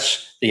 So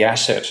that's the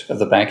asset of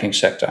the banking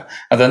sector.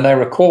 And then they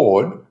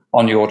record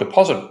on your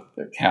deposit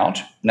account,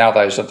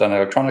 nowadays they've done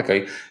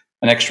electronically,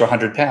 an extra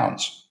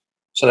 £100.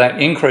 So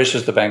that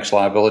increases the bank's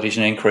liabilities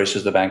and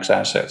increases the bank's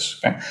assets.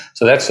 Okay?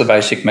 So that's the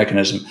basic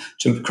mechanism.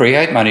 To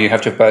create money, you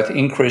have to both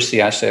increase the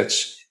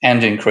assets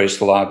and increase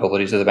the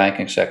liabilities of the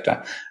banking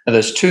sector. And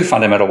there's two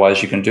fundamental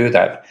ways you can do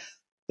that.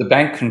 The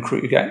bank can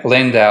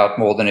lend out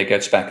more than it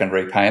gets back in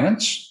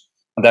repayments.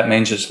 And that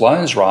means its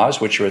loans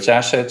rise, which are its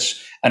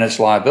assets, and its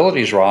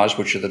liabilities rise,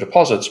 which are the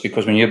deposits,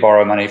 because when you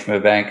borrow money from a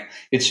bank,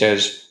 it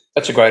says,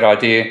 that's a great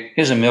idea.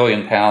 Here's £1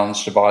 million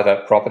to buy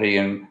that property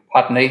in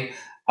Putney,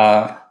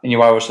 and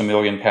you owe us £1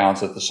 million at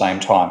the same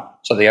time.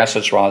 So the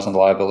assets rise and the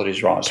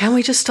liabilities rise. Can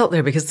we just stop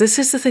there? Because this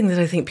is the thing that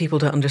I think people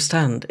don't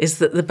understand, is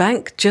that the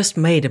bank just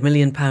made £1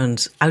 million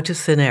out of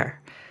thin air.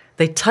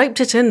 They typed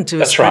it into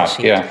a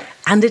spreadsheet,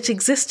 and it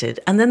existed,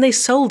 and then they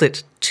sold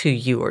it to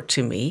you or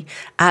to me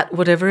at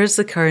whatever is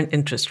the current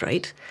interest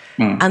rate.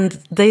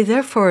 And they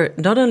therefore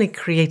not only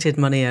created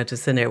money out of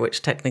thin air,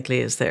 which technically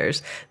is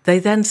theirs, they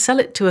then sell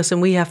it to us,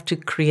 and we have to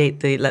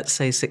create the, let's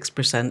say,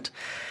 6%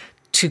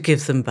 to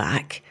give them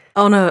back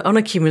on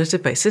a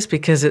cumulative basis,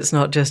 because it's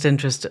not just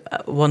interest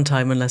at one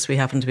time unless we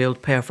happen to be able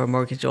to pay off our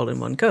mortgage all in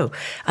one go.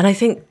 And I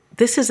think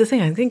this is the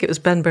thing. I think it was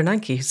Ben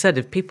Bernanke who said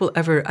if people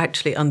ever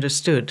actually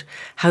understood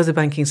how the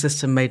banking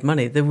system made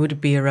money, there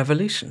would be a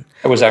revolution.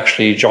 It was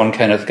actually John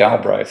Kenneth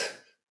Galbraith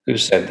who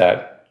said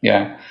that,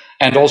 yeah.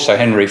 And also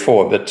Henry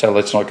Ford, but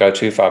let's not go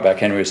too far back.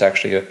 Henry was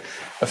actually a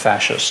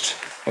fascist.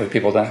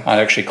 People aren't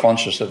actually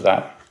conscious of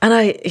that. And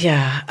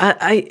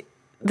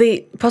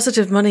the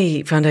Positive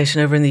Money Foundation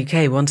over in the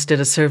UK once did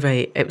a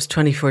survey, it was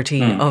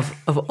 2014,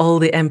 of all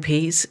the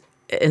MPs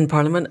in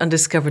Parliament, and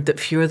discovered that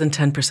fewer than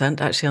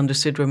 10% actually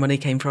understood where money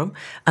came from.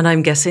 And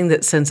I'm guessing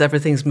that since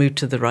everything's moved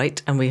to the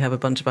right and we have a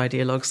bunch of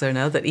ideologues there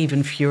now, that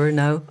even fewer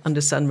now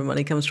understand where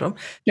money comes from.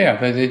 Yeah,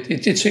 but it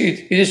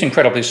is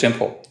incredibly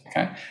simple,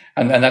 okay?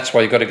 And that's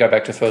why you've got to go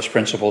back to first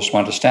principles to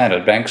understand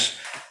it. Banks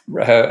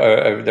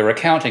they're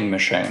accounting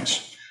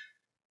machines.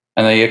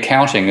 And the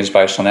accounting is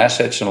based on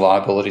assets and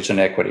liabilities and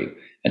equity.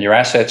 And your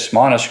assets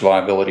minus your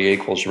liability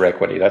equals your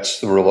equity. That's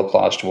the rule that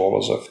applies to all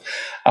of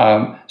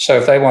them. So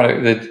if they want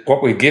to,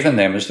 what we've given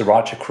them is the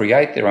right to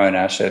create their own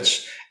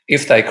assets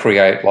if they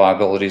create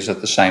liabilities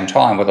at the same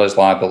time, where those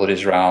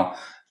liabilities are our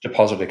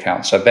deposit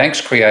accounts. So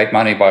banks create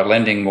money by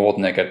lending more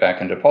than they get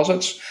back in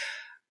deposits,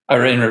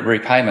 or in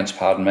repayments,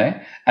 pardon me.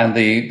 And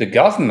the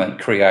government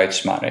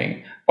creates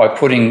money by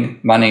putting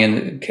money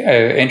in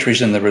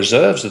entries in the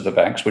reserves of the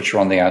banks, which are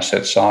on the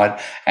asset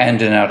side,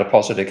 and in our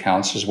deposit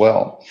accounts as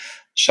well.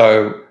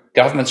 So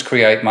governments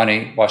create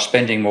money by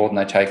spending more than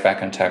they take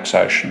back in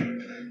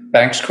taxation.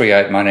 Banks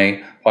create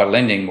money by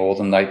lending more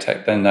than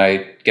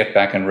they get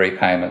back in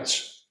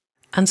repayments.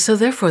 And so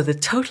therefore, the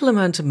total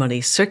amount of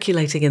money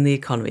circulating in the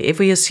economy, if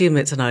we assume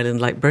it's an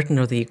island like Britain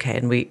or the UK,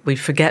 and we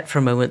forget for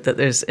a moment that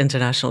there's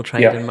international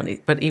trade in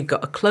money, but you've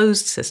got a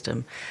closed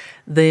system,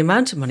 the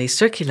amount of money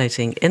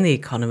circulating in the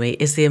economy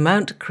is the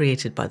amount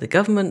created by the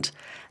government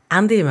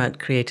and the amount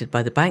created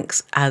by the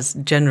banks as,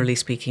 generally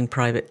speaking,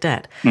 private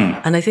debt.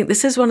 And I think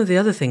this is one of the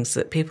other things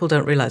that people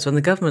don't realise. When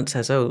the government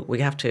says, oh, we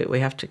have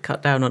to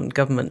cut down on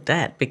government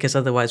debt because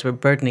otherwise we're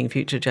burdening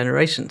future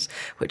generations,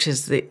 which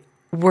is the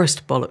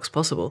worst bollocks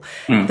possible,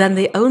 then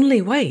the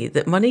only way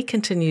that money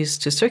continues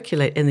to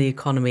circulate in the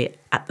economy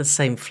at the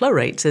same flow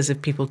rates is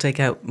if people take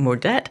out more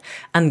debt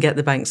and get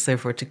the banks,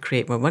 therefore, to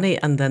create more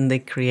money, and then they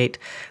create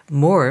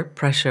more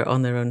pressure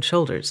on their own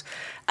shoulders.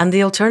 And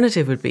the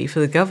alternative would be for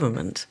the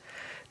government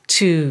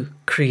to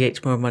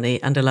create more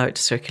money and allow it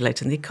to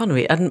circulate in the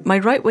economy. And my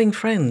right-wing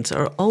friends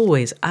are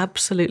always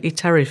absolutely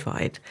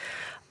terrified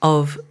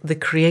of the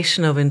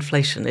creation of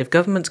inflation. If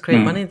governments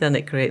create money, then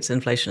it creates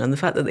inflation. And the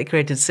fact that they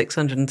created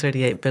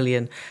 638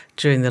 billion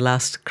during the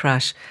last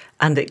crash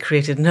and it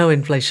created no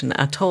inflation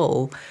at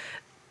all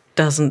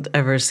doesn't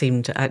ever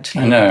seem to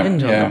actually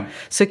hinge on them.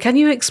 So can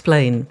you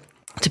explain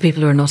to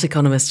people who are not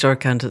economists or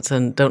accountants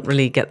and don't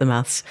really get the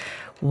maths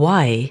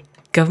why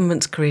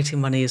governments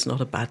creating money is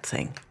not a bad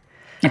thing?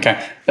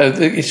 Okay.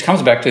 It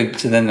comes back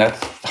to then that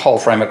whole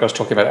framework I was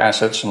talking about,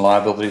 assets and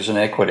liabilities and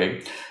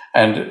equity.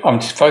 And I'm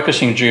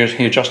focusing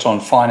here just on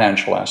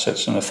financial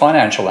assets. And a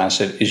financial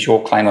asset is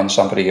your claim on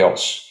somebody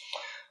else.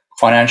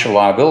 Financial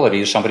liability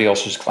is somebody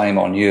else's claim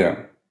on you.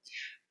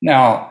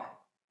 Now,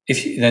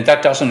 that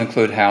doesn't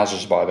include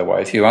houses, by the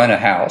way. If you own a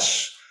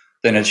house,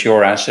 then it's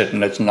your asset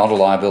and it's not a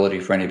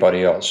liability for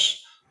anybody else.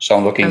 So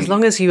I'm looking. As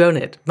long as you own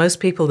it. Most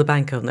people, the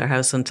bank, own their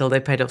house until they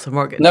paid off the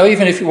mortgage. No,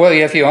 even if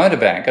you own a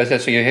bank, so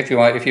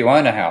if you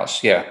own a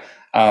house,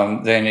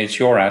 then it's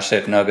your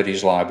asset,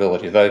 nobody's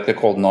liability. They're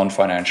called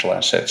non-financial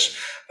assets.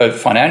 But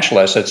financial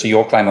assets are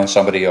your claim on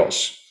somebody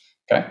else.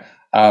 Okay,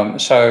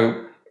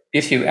 so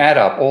if you add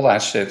up all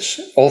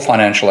assets, all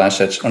financial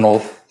assets, and all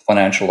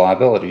financial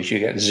liabilities, you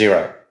get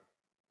zero.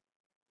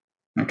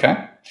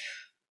 Okay,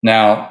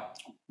 now.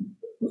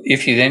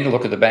 If you then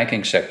look at the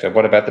banking sector,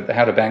 what about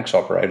how do banks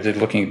operate? They're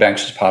looking at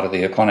banks as part of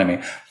the economy.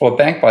 Well, a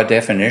bank, by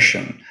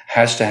definition,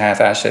 has to have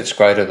assets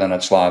greater than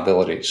its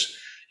liabilities.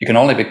 You can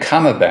only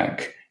become a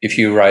bank if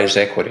you raise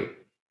equity.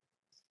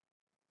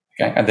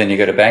 Okay, and then you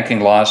get a banking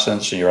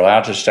license and you're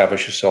allowed to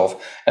establish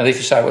yourself. And if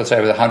you say, let's say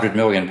with £100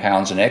 million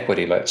in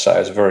equity, let's say,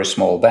 as a very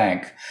small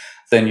bank,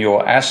 then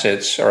your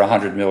assets are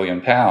 £100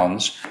 million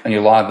and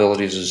your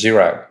liabilities are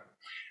zero.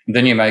 And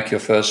then you make your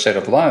first set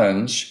of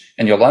loans,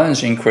 and your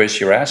loans increase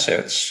your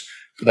assets,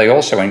 but they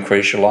also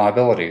increase your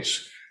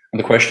liabilities. And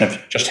the question of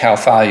just how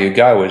far you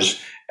go is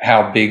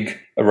how big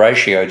a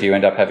ratio do you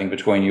end up having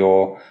between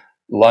your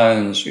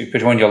loans,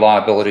 between your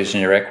liabilities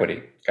and your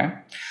equity. Okay,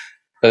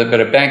 but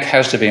a bank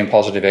has to be in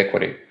positive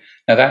equity.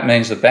 Now that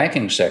means the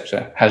banking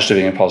sector has to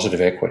be in positive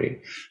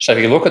equity. So if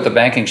you look at the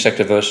banking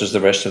sector versus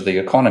the rest of the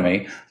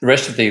economy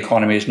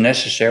is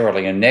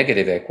necessarily in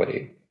negative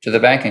equity to the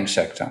banking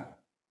sector.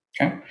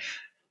 Okay.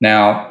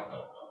 Now,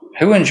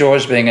 who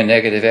enjoys being a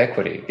negative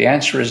equity? The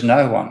answer is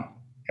no one,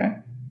 okay?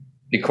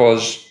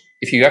 Because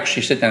if you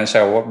actually sit down and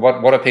say, well,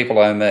 what do people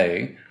owe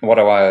me? What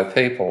do I owe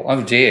people?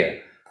 Oh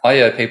dear,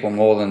 I owe people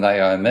more than they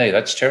owe me.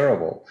 That's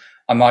terrible.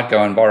 I might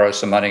go and borrow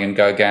some money and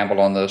go gamble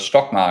on the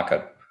stock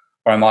market,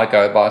 or I might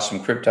go buy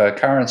some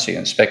cryptocurrency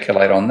and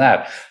speculate on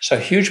that. So a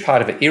huge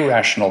part of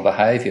irrational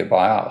behaviour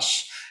by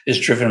us is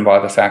driven by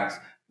the fact,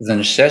 the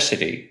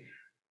necessity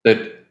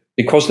that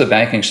because the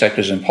banking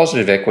sector is in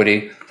positive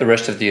equity, the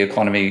rest of the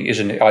economy is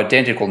in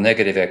identical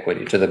negative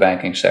equity to the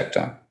banking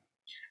sector.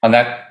 And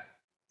that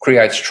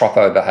creates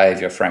troppo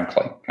behaviour,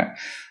 frankly. Okay?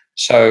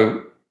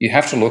 So you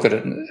have to look at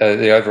it,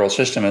 the overall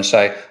system and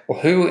say, well,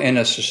 who in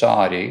a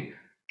society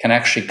can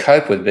actually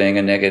cope with being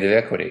in negative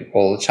equity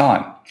all the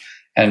time?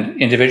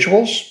 And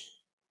individuals,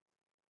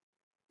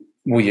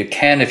 well, you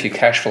can if you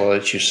cash flow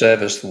that you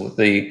service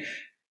the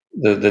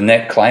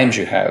net claims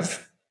you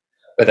have,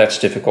 but that's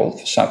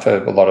difficult for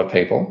a lot of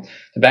people.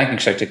 The banking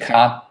sector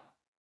can't.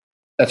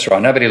 That's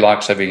right. Nobody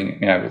likes having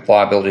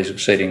liabilities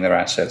exceeding their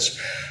assets,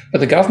 but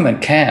the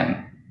government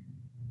can,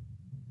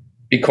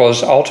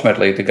 because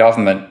ultimately the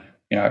government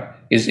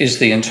is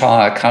the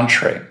entire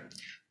country.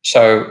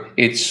 So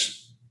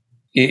it's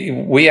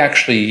we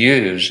actually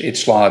use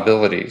its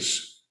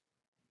liabilities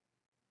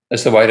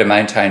as the way to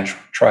maintain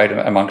trade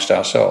amongst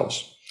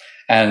ourselves.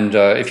 And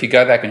if you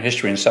go back in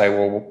history and say,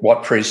 well,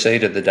 what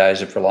preceded the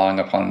days of relying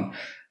upon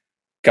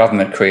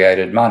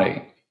government-created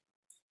money?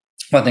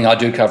 One thing I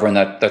do cover in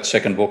that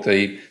second book,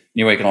 The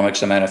New Economics,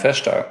 the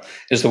Manifesto,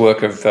 is the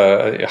work of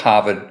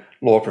Harvard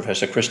law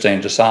professor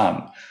Christine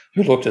Desan,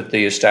 who looked at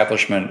the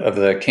establishment of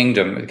the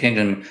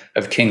kingdom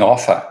of King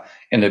Offa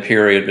in the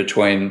period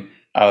between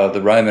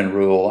the Roman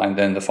rule and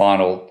then the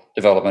final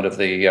development of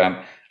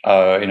the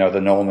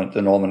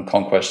Norman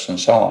conquests and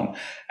so on.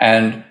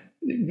 And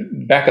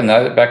back in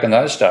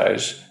those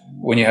days,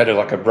 when you had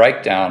a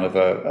breakdown of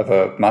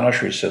a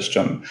monetary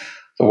system,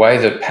 the way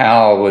that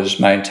power was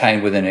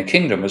maintained within a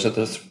kingdom was at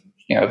the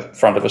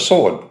front of a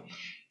sword.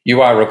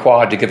 You are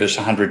required to give us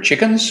 100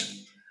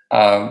 chickens.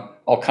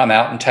 I'll come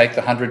out and take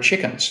the 100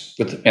 chickens.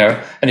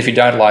 And if you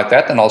don't like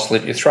that, then I'll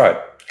slit your throat.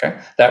 Okay,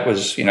 that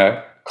was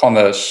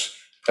commerce.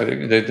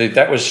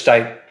 That was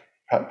state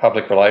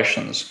public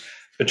relations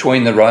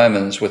between the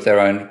Romans with their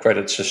own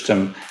credit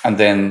system, and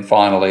then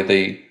finally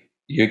the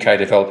UK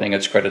developing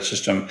its credit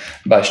system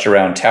based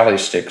around tally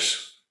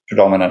sticks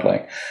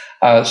predominantly.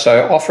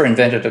 So Offa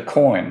invented a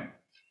coin,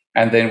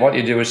 and then what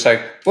you do is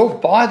say, we'll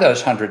buy those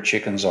 100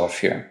 chickens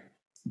off you,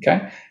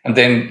 okay? And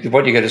then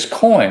what you get is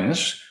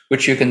coins,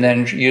 which you can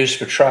then use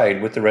for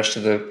trade with the rest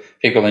of the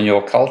people in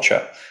your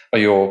culture or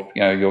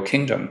your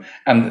kingdom.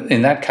 And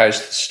in that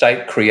case, the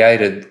state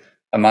created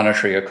a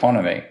monetary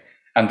economy,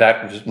 and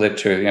that led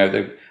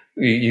to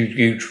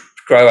you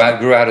grew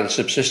out of the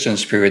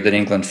subsistence period that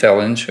England fell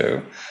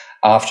into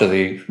after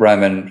the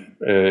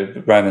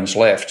Romans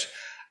left.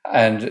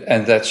 And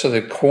that sort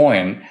of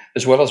coin,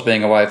 as well as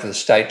being a way for the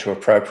state to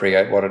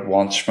appropriate what it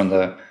wants from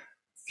the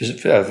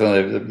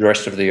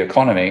rest of the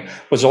economy,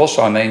 was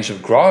also a means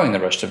of growing the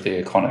rest of the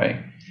economy.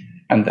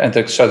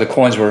 So the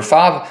coins were a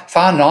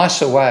far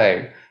nicer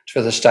way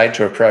for the state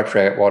to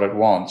appropriate what it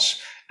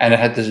wants. And it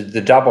had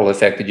the double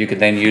effect that you could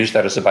then use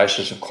that as a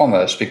basis of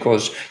commerce,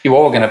 because you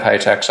all were going to pay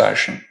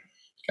taxation.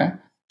 Okay,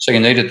 so you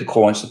needed the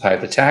coins to pay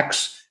the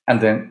tax.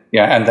 And then,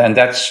 and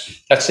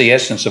that's the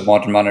essence of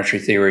modern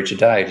monetary theory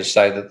today, to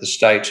say that the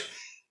state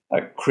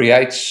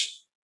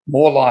creates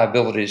more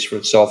liabilities for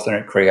itself than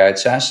it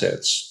creates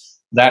assets.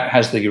 That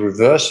has the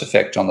reverse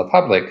effect on the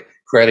public,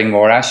 creating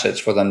more assets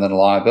for them than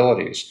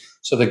liabilities.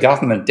 So the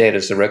government debt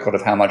is the record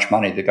of how much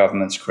money the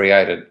government's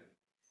created.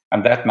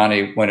 And that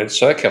money, when it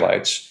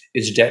circulates,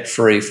 is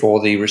debt-free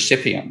for the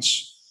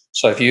recipients.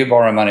 So if you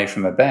borrow money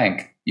from a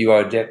bank, you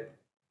owe debt,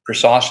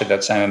 precisely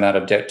that same amount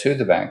of debt to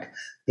the bank.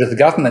 But if the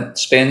government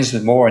spends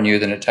more on you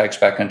than it takes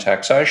back in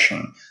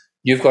taxation,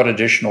 you've got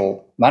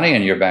additional money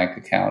in your bank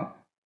account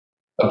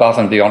above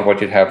and beyond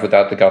what you'd have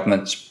without the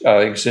government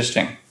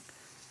existing.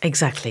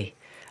 Exactly.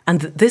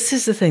 And this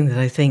is the thing that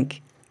I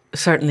think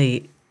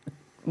certainly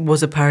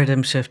was a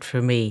paradigm shift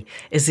for me,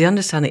 is the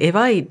understanding, if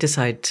I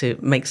decide to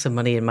make some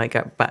money in my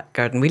back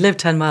garden, we live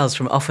 10 miles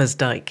from Offa's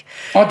Dyke.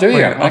 Oh, do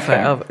you?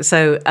 Okay.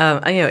 So,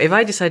 if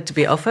I decide to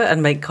be Offa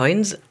and make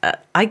coins,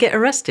 I get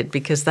arrested,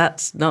 because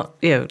that's not,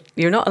 you're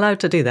not allowed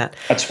to do that.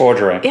 That's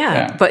forgery.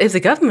 Yeah. But if the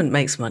government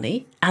makes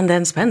money and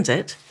then spends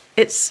it,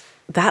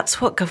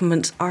 that's what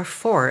governments are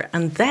for.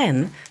 And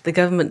then the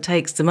government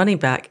takes the money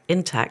back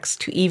in tax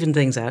to even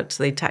things out.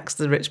 So they tax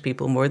the rich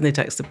people more than they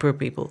tax the poor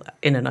people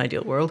in an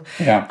ideal world.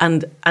 Yeah.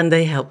 And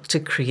they help to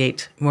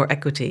create more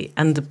equity.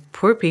 And the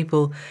poor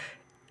people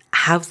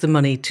have the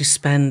money to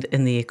spend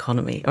in the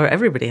economy, or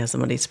everybody has the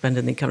money to spend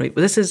in the economy.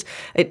 But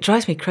it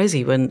drives me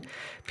crazy when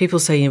people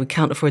say, we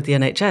can't afford the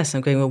NHS. I'm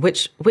going, well,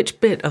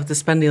 which bit of the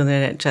spending on the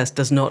NHS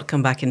does not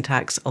come back in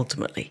tax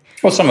ultimately?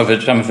 Well, some of it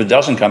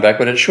doesn't come back,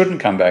 but it shouldn't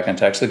come back in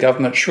tax. The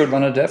government should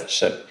run a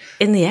deficit.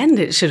 In the end,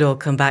 it should all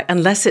come back,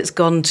 unless it's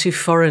gone to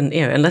foreign,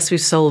 unless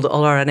we've sold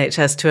all our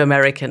NHS to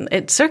American.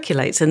 It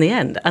circulates in the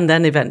end, and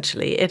then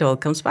eventually it all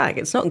comes back.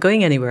 It's not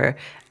going anywhere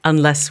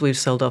unless we've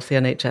sold off the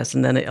NHS,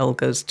 and then it all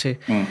goes to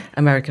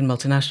American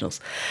multinationals.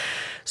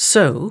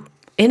 So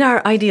in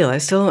our ideal,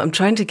 I'm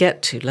trying to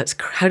get to,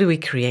 how do we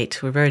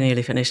create, we're very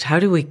nearly finished, how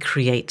do we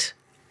create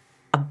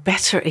a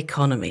better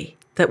economy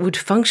that would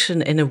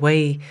function in a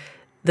way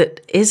that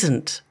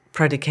isn't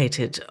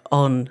predicated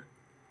on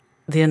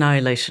the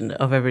annihilation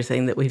of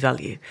everything that we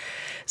value?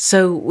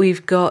 So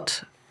we've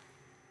got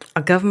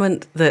a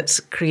government that's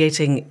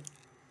creating,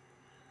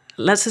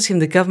 let's assume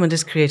the government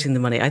is creating the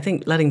money. I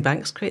think letting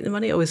banks create the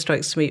money always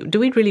strikes me. Do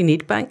we really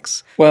need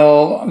banks?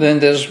 Well, then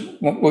there's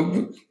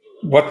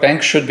what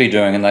banks should be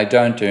doing, and they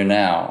don't do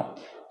now,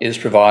 is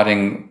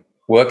providing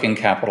working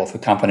capital for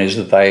companies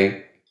that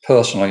they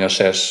personally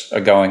assess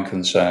are going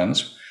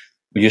concerns.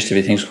 There used to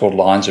be things called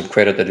lines of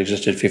credit that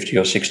existed 50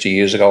 or 60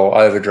 years ago, or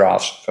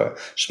overdrafts for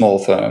small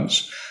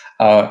firms,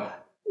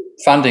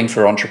 funding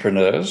for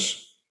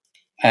entrepreneurs,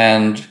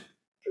 and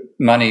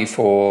money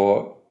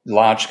for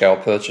large-scale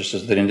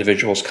purchases that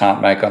individuals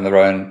can't make on their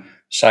own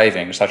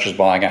savings, such as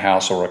buying a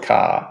house or a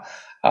car,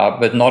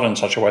 but not in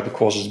such a way that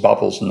causes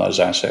bubbles in those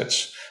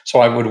assets. So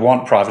I would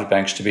want private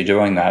banks to be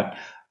doing that,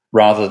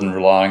 rather than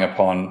relying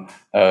upon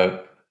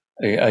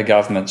a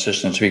government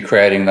system to be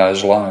creating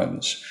those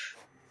loans.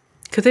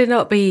 Could they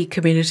not be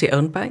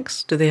community-owned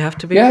banks? Do they have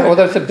to be? Yeah,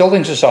 well, the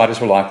building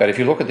societies were like that. If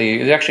you look at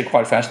it's actually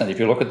quite fascinating.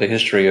 If you look at the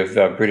history of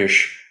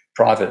British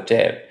private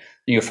debt,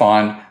 you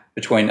find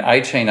between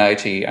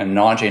 1880 and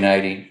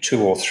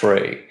 1982 or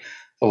 3,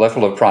 the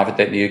level of private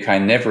debt in the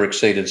UK never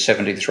exceeded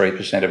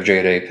 73% of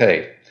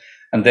GDP.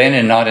 And then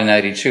in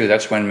 1982,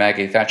 that's when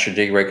Maggie Thatcher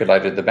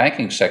deregulated the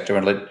banking sector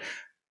and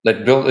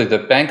let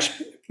the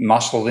banks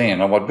muscle in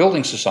on what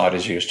building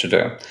societies used to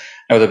do.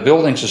 Now, with a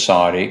building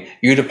society,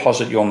 you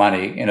deposit your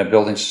money in a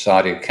building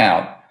society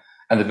account,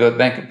 and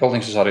the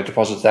building society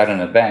deposits that in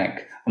a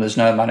bank, and there's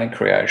no money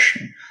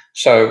creation.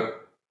 So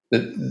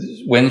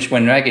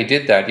when Maggie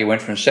did that, you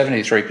went from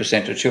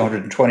 73% to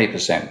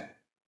 220%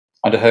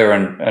 under her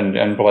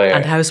and Blair.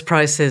 And house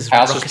prices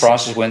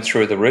went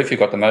through the roof. You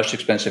got the most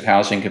expensive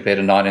housing compared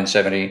to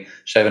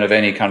 1977 of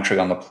any country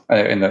on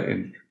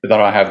that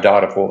I have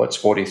data for. That's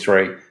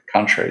 43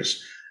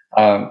 countries.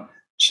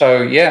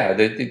 So yeah,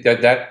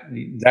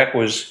 that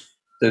was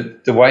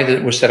the way that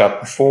it was set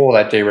up before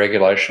that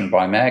deregulation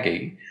by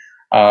Maggie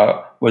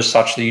was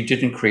such that you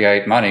didn't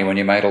create money when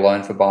you made a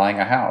loan for buying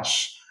a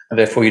house, and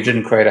therefore you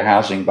didn't create a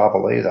housing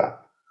bubble either.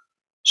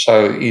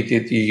 So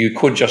you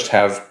could just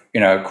have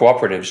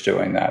cooperatives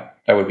doing that.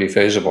 That would be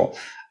feasible.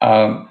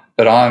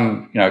 But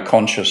I'm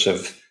conscious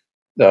of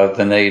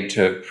the need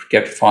to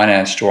get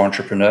finance to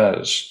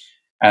entrepreneurs.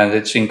 And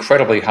it's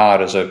incredibly hard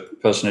as a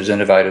person who's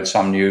innovated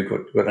some new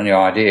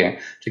idea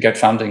to get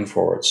funding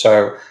for it.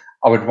 So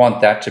I would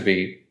want that to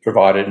be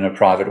provided in a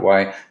private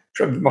way.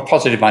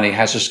 Positive Money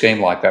has a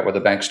scheme like that where the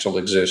banks still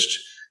exist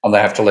and they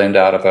have to lend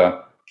out of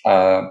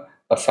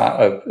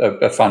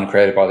a fund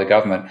created by the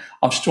government.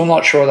 I'm still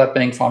not sure of that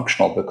being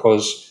functional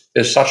because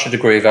there's such a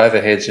degree of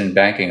overheads in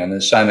banking and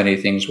there's so many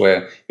things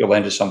where you'll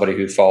lend to somebody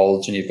who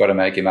folds and you've got to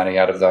make your money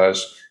out of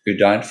those who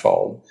don't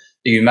fold.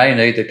 You may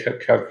need the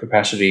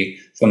capacity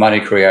for money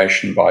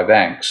creation by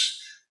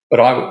banks.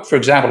 But for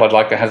example, I'd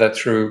like to have that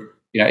through,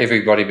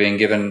 everybody being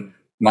given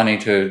money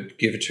to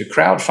give to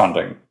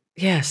crowdfunding.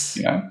 Yes.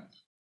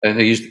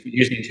 They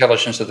use the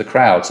intelligence of the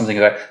crowd, something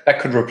that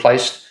could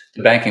replace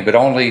the banking, but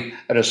only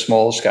at a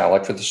small scale.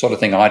 Like for the sort of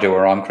thing I do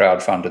where I'm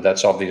crowdfunded,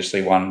 that's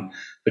obviously one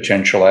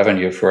potential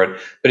avenue for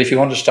it. But if you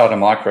want to start a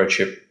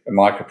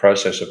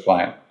microprocessor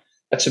plant,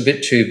 that's a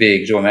bit too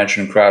big to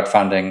imagine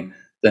crowdfunding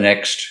the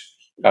next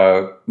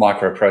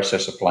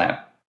microprocessor plant.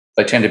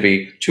 They tend to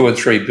be £2 or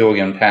 £3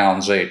 billion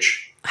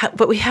each.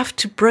 But we have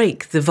to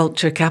break the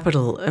vulture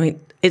capital. I mean,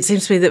 it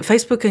seems to me that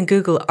Facebook and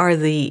Google are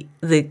the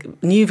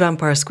new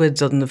vampire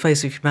squids on the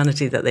face of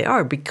humanity that they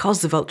are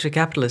because the vulture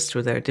capitalists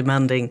were there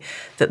demanding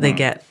that they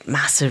get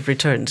massive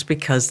returns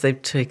because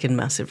they've taken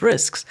massive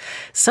risks.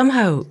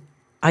 Somehow,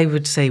 I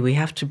would say we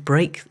have to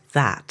break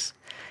that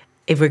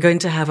if we're going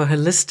to have a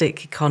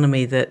holistic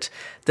economy that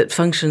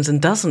functions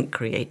and doesn't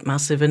create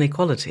massive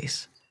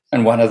inequalities.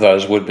 And one of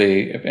those would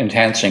be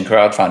enhancing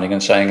crowdfunding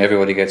and saying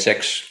everybody gets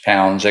X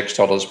pounds, X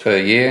dollars per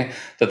year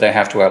that they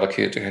have to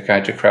allocate to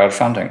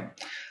crowdfunding.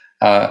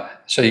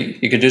 So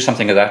you could do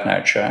something of that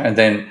nature and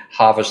then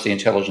harvest the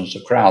intelligence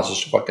of crowds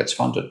as to what gets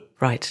funded.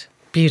 Right.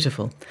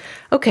 Beautiful.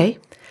 Okay.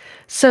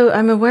 So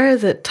I'm aware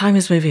that time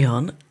is moving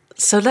on.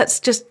 So let's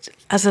just,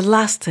 as a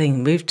last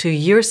thing, move to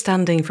you're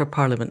standing for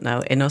Parliament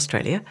now in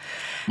Australia.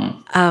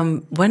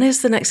 When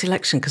is the next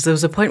election? Because there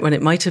was a point when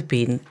it might have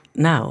been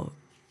now.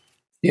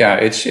 Yeah,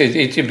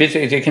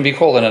 it can be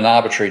called an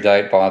arbitrary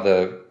date by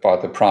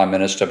the Prime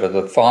Minister, but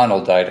the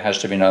final date has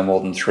to be no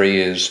more than 3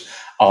 years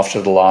after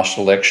the last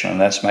election,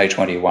 and that's May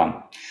 21.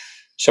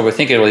 So we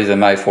think it'll either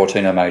May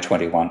 14 or May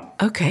 21.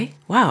 Okay,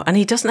 wow. And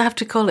he doesn't have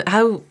to call it,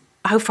 how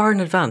far in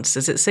advance?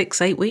 Is it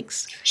 6-8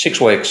 weeks? 6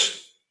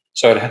 weeks.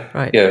 So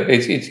right. Yeah,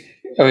 it's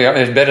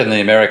better than the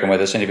American where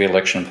there seems to be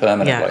election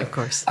permanently. Yeah, of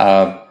course.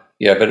 But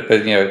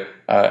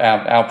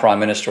our Prime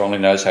Minister only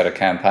knows how to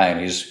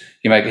campaign.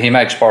 He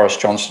makes Boris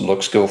Johnson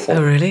look skillful.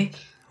 Oh, really?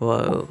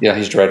 Whoa. Yeah,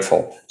 he's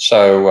dreadful.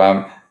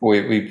 So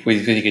we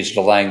think he's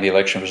delaying the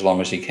election for as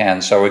long as he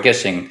can. So we're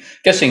guessing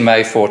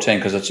May 14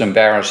 because it's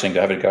embarrassing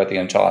to have it go the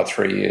entire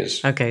 3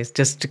 years. Okay,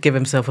 just to give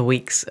himself a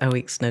week's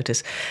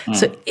notice.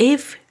 So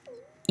if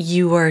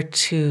you were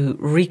to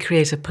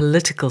recreate a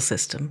political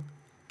system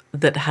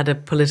that had a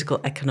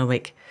political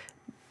economic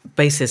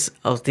basis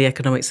of the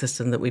economic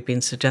system that we've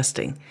been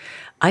suggesting,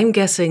 I'm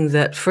guessing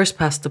that first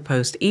past the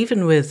post,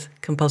 even with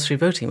compulsory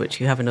voting,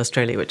 which you have in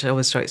Australia, which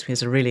always strikes me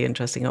as a really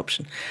interesting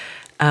option,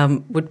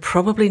 would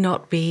probably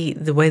not be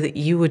the way that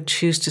you would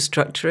choose to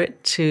structure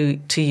it to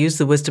use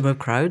the wisdom of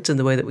crowds in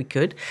the way that we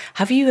could.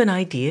 Have you an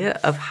idea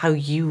of how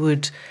you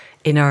would,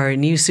 in our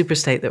new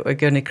superstate that we're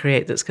going to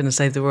create that's going to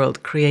save the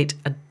world, create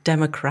a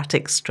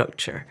democratic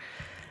structure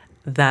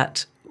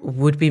that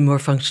would be more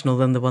functional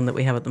than the one that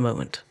we have at the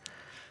moment?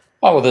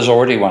 Oh, well, there's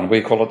already one. We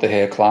call it the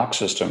Hare-Clark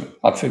system.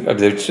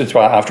 It's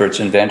after its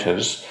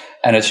inventors,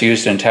 and it's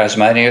used in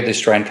Tasmania, the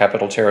Australian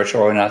Capital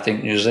Territory, and I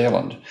think New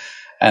Zealand.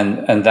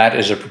 And that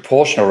is a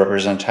proportional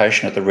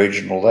representation at the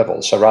regional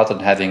level. So rather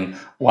than having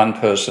one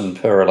person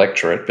per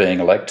electorate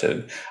being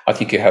elected, I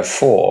think you have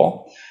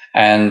 4,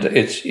 And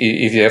if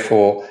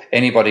therefore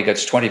anybody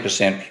gets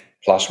 20%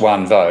 plus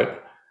one vote,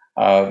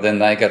 then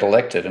they get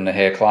elected in the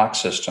Hare-Clark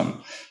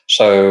system.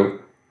 So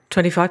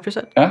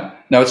 25%?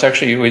 No, it's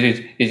actually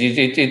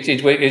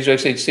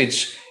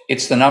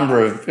it's the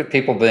number of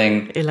people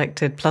being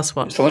elected plus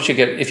one. So once you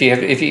get if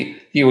you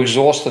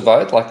exhaust the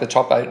vote, like the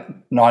top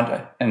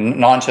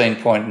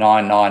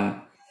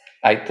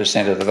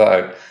 19.998% of the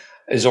vote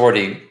is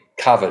already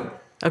covered.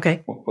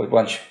 Okay. But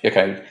that's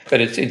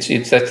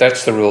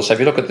the rule. So if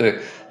you look at the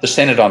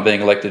Senate I'm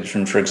being elected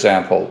from, for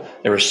example,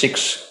 there are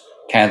 6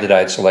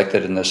 candidates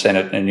elected in the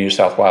Senate in New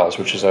South Wales,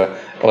 which is an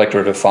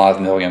electorate of 5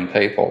 million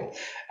people.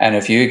 And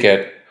if you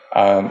get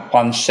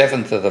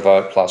 1/7 of the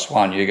vote plus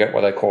one, you get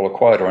what they call a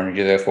quota, and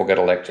you therefore get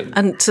elected.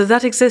 And so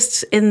that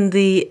exists in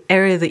the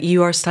area that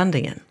you are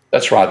standing in?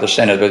 That's right, the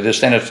Senate,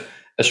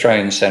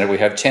 Australian Senate, we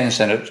have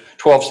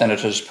 12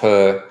 senators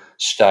per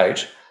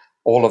state.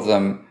 All of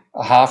them,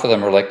 half of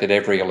them are elected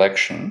every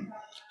election.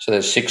 So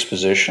there's 6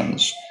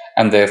 positions.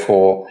 And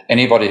therefore,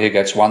 anybody who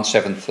gets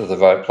 1/7 of the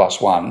vote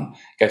plus one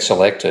gets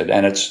elected.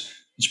 And it's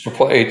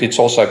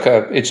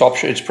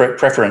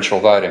preferential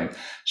voting.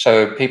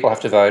 So people have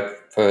to vote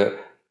for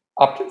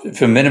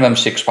minimum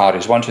 6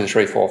 parties, 1, 2,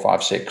 3, 4,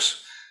 5,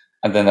 6,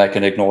 and then they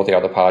can ignore the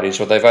other parties,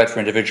 or they vote for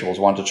individuals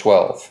 1 to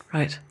 12.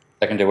 Right.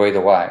 They can do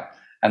either way.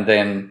 And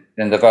then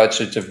the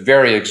votes, it's a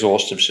very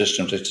exhaustive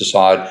system to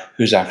decide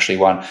who's actually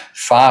won.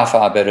 Far,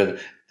 far better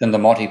than the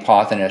Monty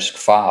Python-esque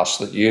farce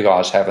that you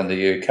guys have in the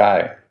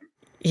UK.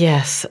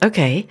 Yes,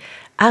 okay.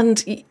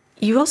 And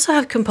you also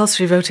have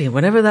compulsory voting.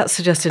 Whenever that's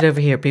suggested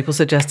over here, people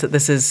suggest that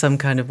this is some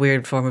kind of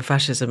weird form of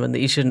fascism and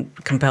that you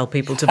shouldn't compel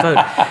people to vote.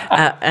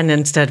 And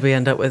instead we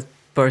end up with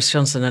Boris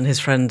Johnson and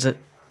his friends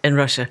in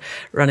Russia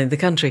running the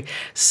country.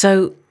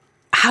 So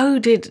how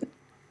did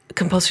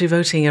compulsory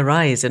voting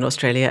arise in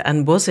Australia,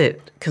 and was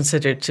it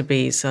considered to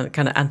be some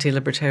kind of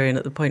anti-libertarian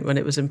at the point when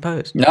it was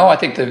imposed? No, I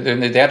think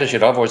the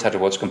attitude I've always had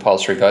towards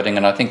compulsory voting,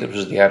 and I think it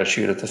was the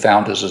attitude of the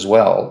founders as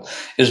well,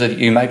 is that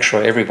you make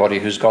sure everybody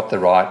who's got the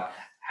right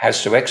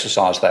has to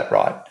exercise that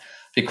right,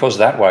 because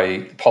that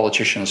way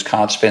politicians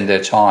can't spend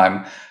their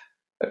time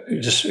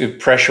just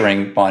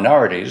pressuring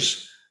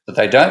minorities that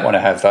they don't want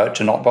to have vote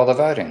to not bother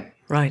voting.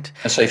 Right.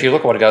 And so if you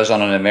look at what goes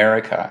on in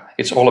America,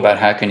 it's all about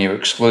how can you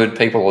exclude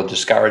people or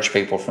discourage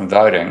people from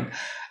voting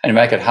and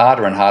make it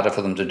harder and harder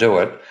for them to do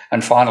it.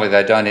 And finally,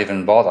 they don't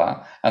even bother.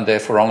 And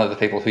therefore, only the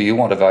people who you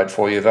want to vote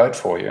for you.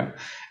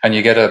 And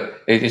you get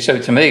so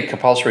to me,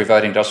 compulsory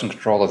voting doesn't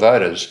control the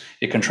voters.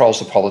 It controls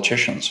the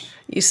politicians.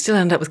 You still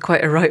end up with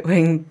quite a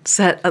right-wing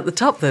set at the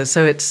top, though,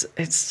 so it's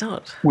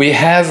not. We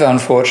have,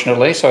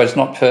 unfortunately, so it's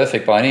not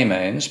perfect by any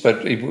means,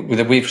 but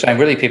we've saying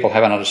really people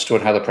haven't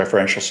understood how the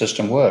preferential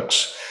system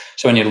works.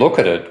 So when you look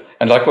at it,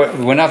 and like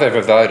when I've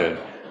ever voted,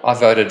 I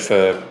voted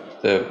for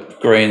the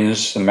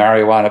Greens, the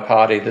Marijuana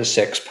Party, the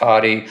Sex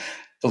Party,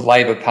 the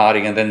Labor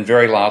Party, and then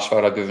very last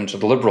vote I've given to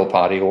the Liberal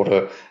Party or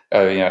to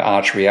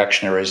arch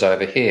reactionaries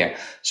over here.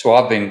 So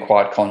I've been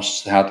quite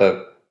conscious of how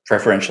the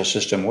preferential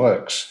system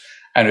works.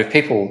 And if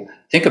people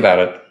think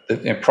about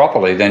it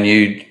properly, then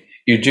you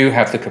do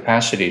have the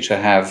capacity to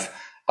have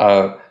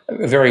a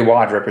very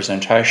wide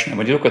representation. And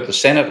when you look at the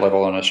Senate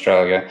level in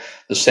Australia,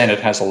 the Senate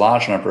has a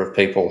large number of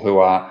people who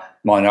are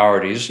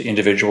minorities,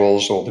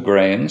 individuals or the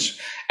Greens,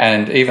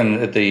 and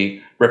even at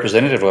the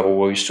representative level,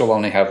 where we still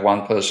only have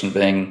one person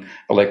being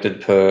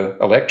elected per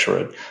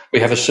electorate, we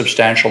have a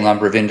substantial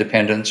number of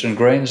independents and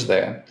Greens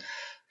there.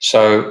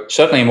 So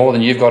certainly more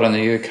than you've got in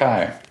the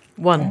UK.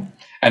 One.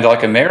 And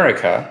like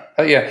America,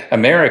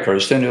 America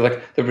is soon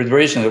like the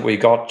reason that we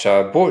got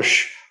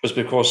Bush was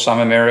because some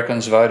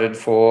Americans voted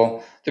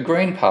for the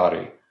Green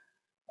Party.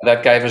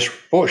 That gave us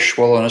Bush.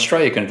 Well, in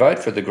Australia, you can vote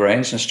for the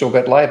Greens and still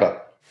get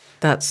Labor.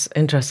 That's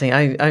interesting.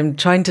 I'm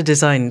trying to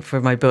design for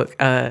my book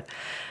a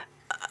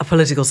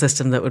political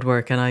system that would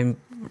work, and I'm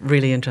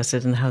really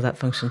interested in how that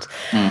functions.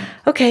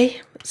 Okay,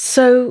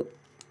 so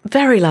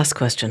very last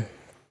question.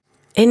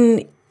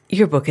 In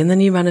your book, in the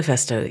New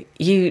Manifesto,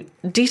 you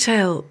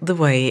detail the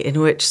way in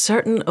which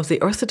certain of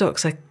the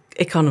orthodox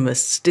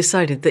economists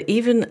decided that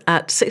even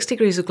at 6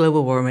 degrees of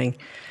global warming,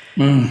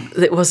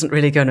 it wasn't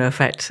really going to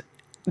affect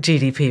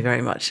GDP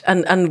very much.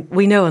 And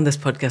we know on this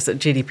podcast that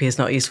GDP is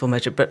not a useful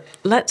measure, but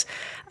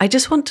I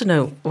just want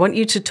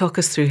you to talk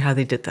us through how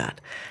they did that.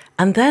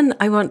 And then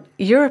I want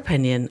your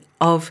opinion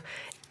of,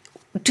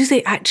 do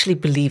they actually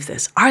believe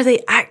this? Are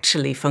they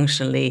actually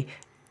functionally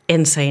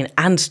insane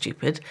and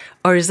stupid?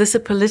 Or is this a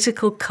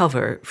political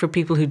cover for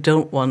people who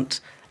don't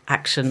want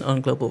action on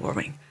global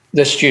warming?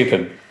 They're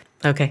stupid.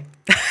 Okay.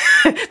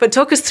 But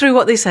talk us through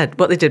what they said,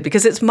 what they did,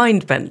 because it's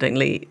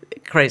mind-bendingly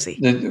crazy.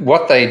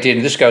 What they did,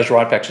 and this goes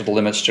right back to the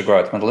Limits to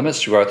Growth. When the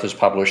Limits to Growth was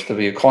published,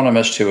 the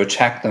economist who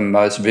attacked them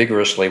most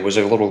vigorously was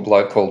a little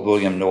bloke called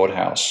William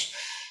Nordhaus,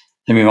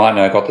 whom you might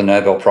know got the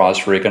Nobel Prize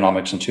for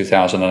Economics in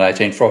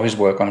 2018 for his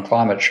work on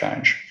climate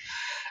change.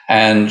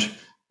 And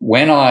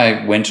when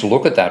I went to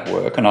look at that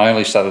work, and I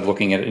only started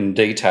looking at it in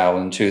detail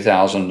in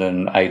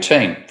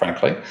 2018,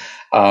 frankly,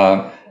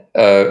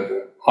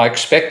 I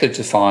expected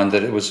to find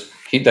that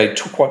they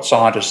took what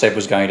scientists said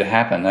was going to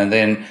happen and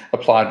then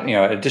applied,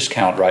 a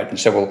discount rate and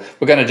said, well,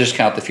 we're going to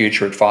discount the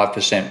future at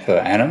 5% per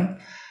annum.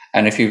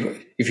 And if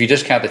you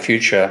discount the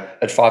future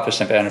at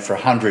 5% per annum for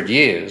 100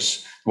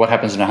 years, what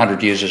happens in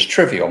 100 years is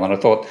trivial. And I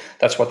thought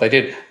that's what they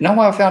did. No,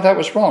 I found out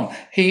was wrong.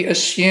 He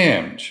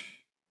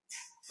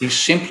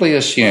simply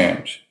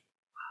assumed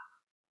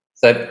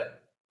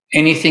that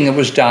anything that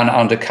was done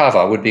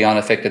undercover would be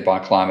unaffected by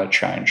climate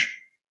change.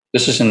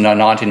 This is in a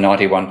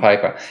 1991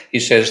 paper. He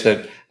says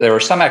that there are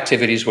some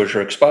activities which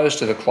are exposed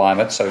to the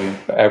climate, so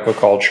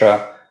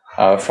agriculture,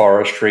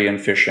 forestry and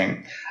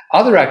fishing.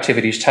 Other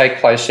activities take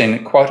place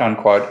in, quote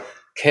unquote,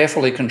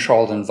 carefully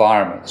controlled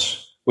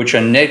environments, which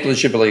are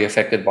negligibly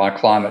affected by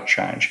climate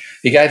change.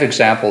 He gave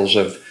examples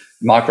of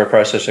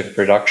microprocessor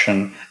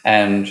production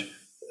and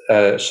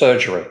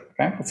surgery.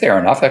 Okay, well, fair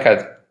enough.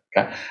 Okay.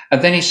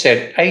 And then he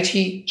said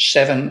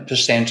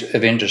 87%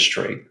 of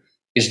industry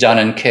is done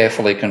in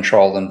carefully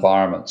controlled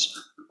environments.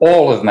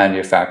 All of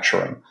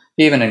manufacturing,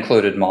 even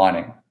included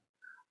mining,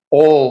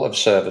 all of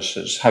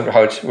services,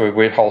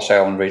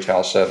 wholesale and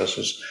retail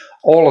services,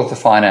 all of the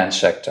finance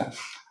sector,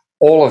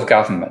 all of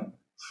government.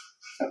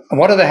 And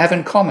what do they have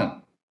in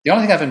common? The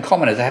only thing they have in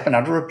common is they happen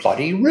under a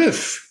bloody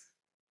roof.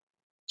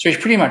 So he's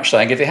pretty much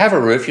saying if you have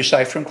a roof, you're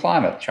safe from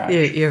climate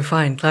change. You're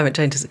fine. Climate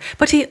change is.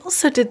 But he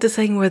also did the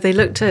thing where they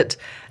looked at,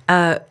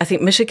 I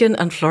think, Michigan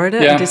and Florida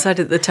and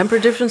decided the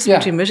temperature difference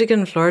between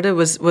Michigan and Florida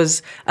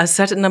was a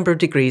certain number of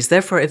degrees.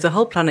 Therefore, if the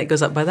whole planet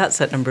goes up by that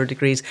set number of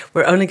degrees,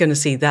 we're only going to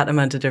see that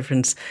amount of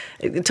difference.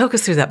 Talk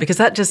us through that, because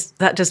that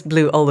just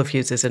blew all the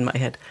fuses in my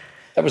head.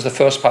 That was the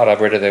first part I've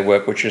read of their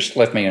work, which just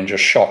left me in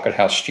just shock at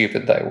how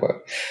stupid they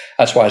were.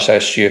 That's why I say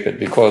stupid,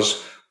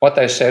 because what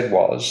they said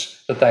was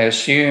that they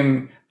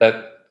assume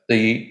that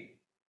the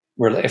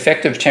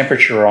effective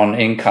temperature on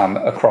income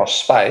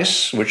across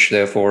space, which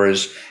therefore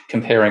is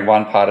comparing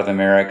one part of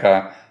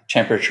America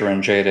temperature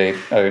and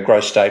GDP,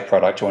 gross state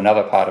product, to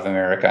another part of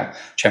America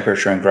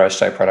temperature and gross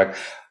state product,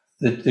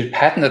 the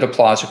pattern that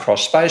applies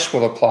across space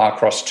will apply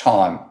across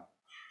time.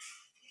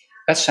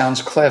 That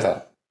sounds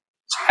clever.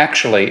 It's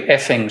actually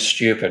effing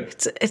stupid.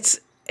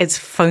 It's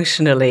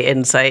functionally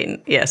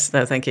insane. Yes,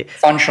 no, thank you.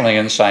 Functionally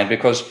insane,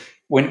 because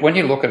when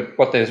you look at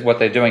what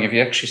they're doing, if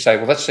you actually say,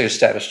 well, let's see a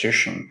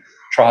statistician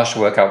tries to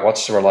work out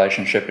what's the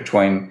relationship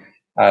between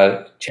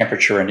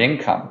temperature and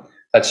income,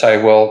 they'd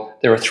say, well,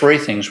 there are three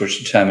things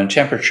which determine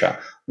temperature.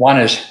 One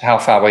is how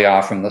far we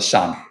are from the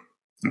sun,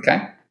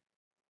 okay?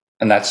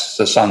 And that's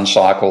the sun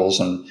cycles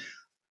and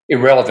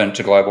irrelevant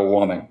to global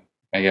warming.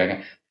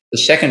 Okay? The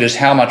second is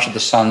how much of the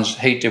sun's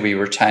heat do we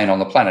retain on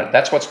the planet.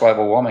 That's what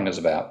global warming is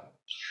about.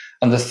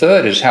 And the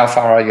third is how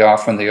far you are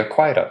from the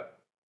equator,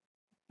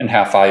 and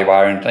how far you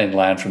are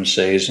inland from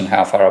seas, and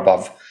how far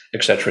above,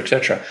 et cetera, et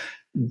cetera.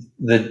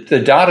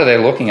 The data they're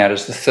looking at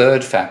is the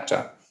third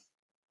factor.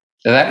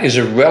 And that is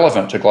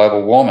irrelevant to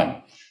global warming.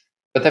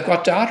 But they've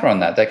got data on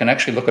that. They can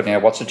actually look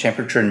at, what's the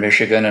temperature in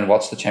Michigan and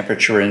what's the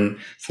temperature in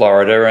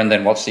Florida, and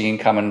then what's the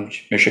income in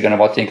Michigan and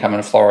what's the income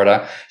in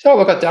Florida. So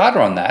we've got data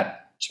on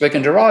that. So we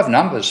can derive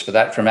numbers for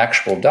that from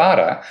actual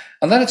data.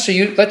 And then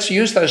let's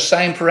use those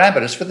same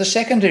parameters for the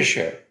second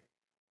issue.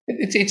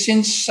 It's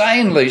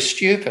insanely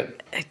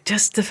stupid.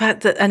 Just the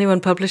fact that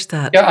anyone published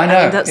that. Yeah, I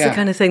know. That's the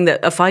kind of thing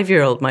that a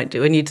 5-year-old might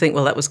do, and you'd think,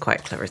 well, that was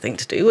quite a clever thing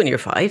to do when you're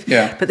 5.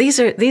 Yeah. But these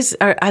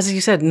are, as you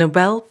said,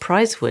 Nobel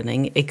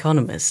Prize-winning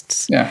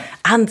economists. Yeah.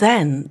 And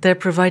then they're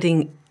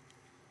providing,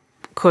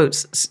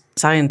 quotes,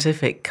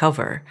 scientific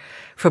cover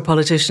for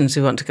politicians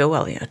who want to go,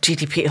 well,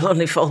 GDP will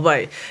only fall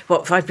by,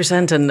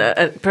 5%,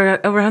 and per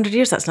over 100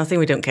 years, that's nothing,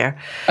 we don't care.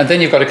 And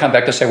then you've got to come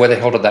back to say, where the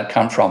hell did that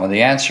come from? And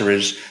the answer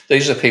is,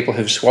 these are people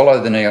who've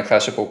swallowed the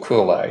neoclassical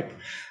Kool-Aid,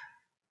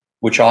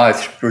 which I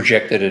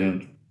rejected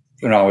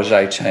when I was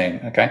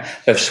 18, okay?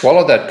 They've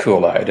swallowed that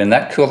Kool-Aid, and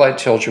that Kool-Aid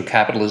tells you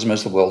capitalism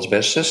is the world's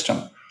best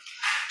system.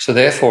 So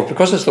therefore,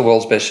 because it's the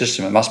world's best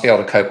system, it must be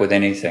able to cope with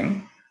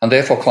anything, and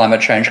therefore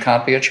climate change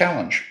can't be a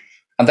challenge.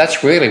 And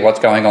that's really what's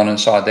going on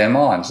inside their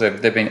minds.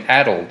 They've been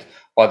addled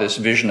by this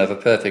vision of a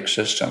perfect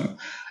system.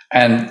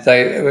 And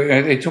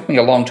it took me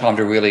a long time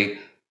to really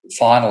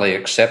finally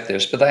accept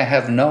this, but they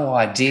have no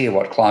idea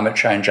what climate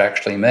change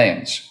actually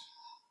means.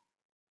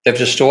 They've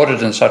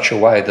distorted in such a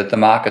way that the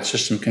market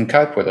system can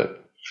cope with it.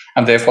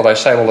 And therefore they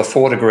say, well, a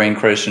 4-degree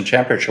increase in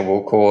temperature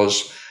will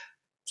cause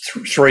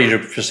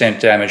 3%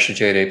 damage to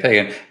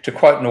GDP. And to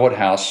quote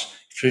Nordhaus,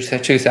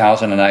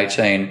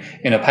 2018,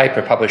 in a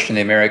paper published in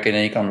the American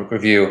Economic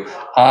Review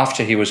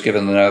after he was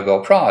given the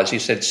Nobel Prize, he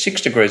said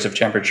 6 degrees of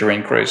temperature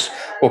increase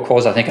will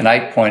cause, I think, an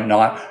 8.9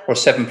 or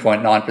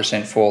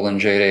 7.9% fall in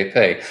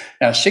GDP.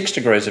 Now, 6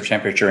 degrees of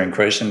temperature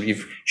increase, and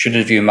you should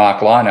interview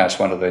Mark Linehouse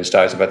one of these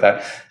days about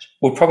that,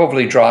 will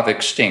probably drive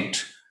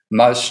extinct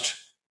most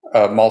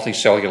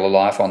multicellular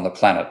life on the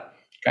planet.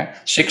 Okay?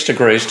 6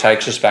 degrees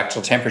takes us back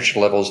to temperature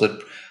levels that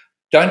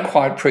don't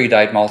quite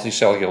predate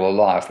multicellular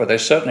life, but they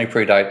certainly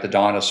predate the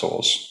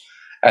dinosaurs.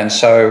 And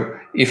so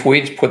if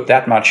we put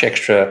that much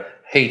extra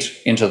heat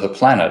into the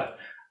planet,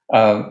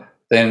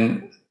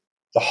 then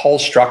the whole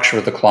structure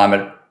of the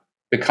climate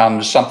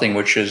becomes something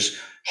which is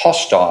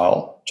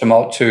hostile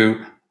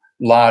to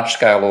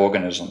large-scale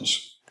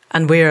organisms.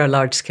 And we're a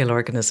large-scale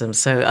organism,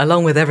 so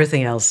along with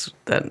everything else,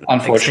 then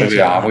unfortunately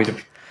we are.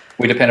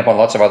 We depend upon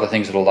lots of other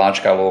things that are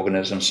large-scale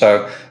organisms.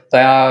 So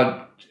they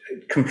are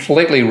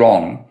completely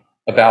wrong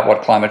about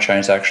what climate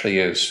change actually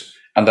is,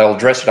 and they'll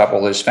dress it up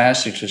all these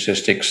fancy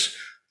statistics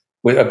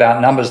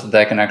about numbers that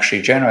they can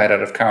actually generate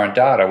out of current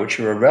data, which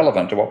are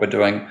irrelevant to what we're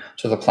doing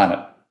to the planet.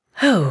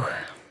 Oh,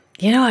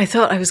 I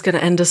thought I was going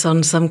to end us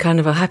on some kind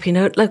of a happy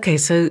note. Okay,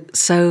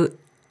 so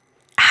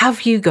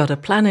have you got a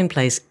plan in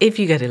place if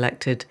you get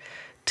elected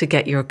to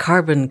get your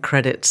carbon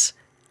credits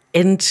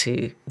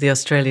into the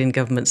Australian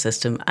government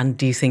system, and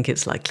do you think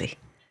it's likely?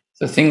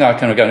 The thing I'm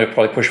going to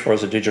probably push for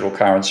is a digital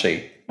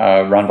currency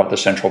run by the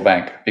central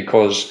bank,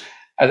 because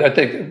I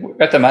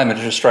think at the moment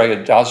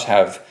Australia does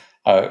have,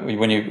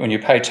 when you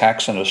pay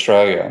tax in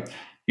Australia,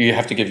 you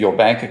have to give your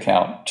bank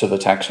account to the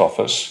tax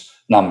office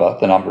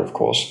the number of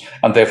course,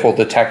 and therefore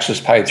the tax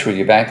is paid through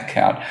your bank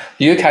account.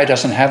 The UK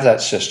doesn't have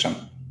that system.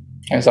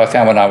 As I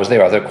found when I was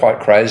there, I thought quite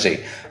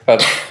crazy.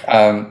 But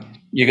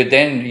you could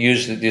then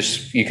use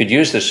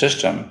the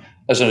system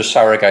as a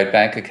surrogate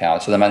bank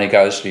account. So the money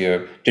goes to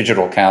your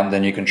digital account, and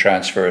then you can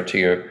transfer it to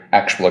your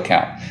actual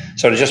account.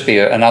 So it'd just be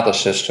another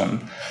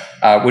system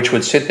which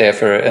would sit there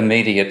for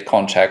immediate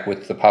contact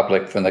with the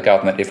public from the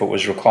government if it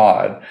was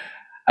required.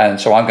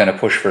 And so I'm going to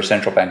push for a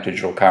central bank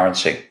digital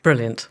currency.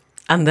 Brilliant.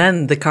 And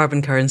then the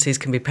carbon currencies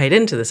can be paid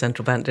into the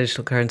central bank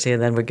digital currency, and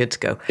then we're good to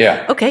go.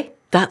 Yeah. Okay,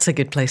 that's a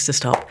good place to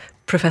stop.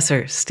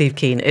 Professor Steve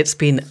Keen, it's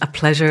been a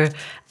pleasure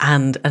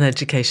and an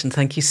education.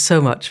 Thank you so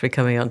much for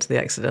coming on to the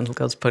Accidental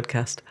Gods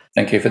podcast.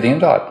 Thank you for the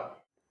invite.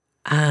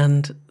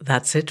 And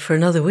that's it for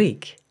another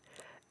week.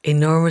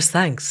 Enormous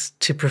thanks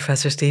to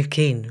Professor Steve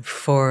Keen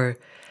for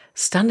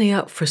standing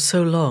up for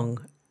so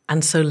long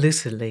and so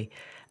lucidly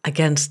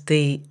against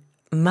the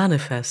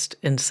manifest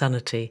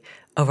insanity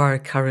of our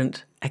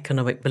current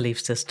economic belief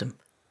system.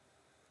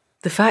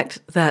 The fact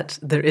that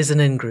there is an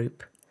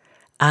in-group,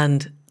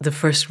 and the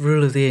first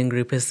rule of the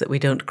in-group is that we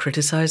don't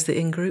criticise the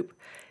in-group,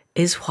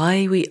 is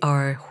why we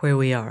are where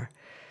we are.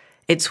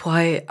 It's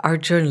why our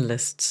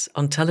journalists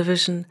on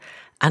television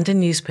and in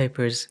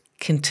newspapers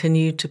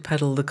continue to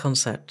peddle the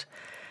concept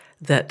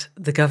that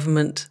the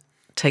government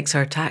takes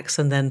our tax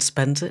and then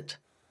spends it,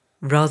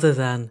 rather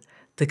than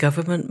the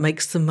government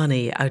makes the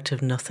money out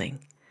of nothing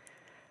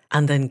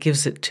and then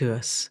gives it to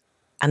us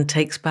and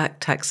takes back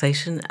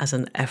taxation as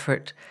an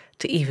effort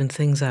to even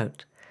things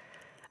out.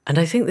 And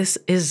I think this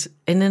is,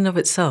 in and of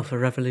itself, a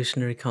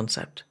revolutionary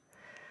concept.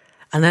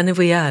 And then if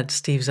we add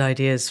Steve's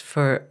ideas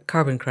for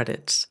carbon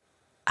credits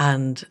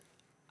and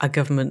a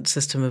government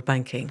system of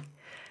banking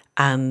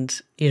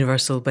and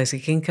universal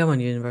basic income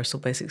and universal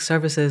basic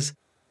services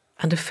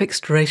and a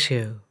fixed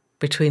ratio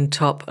between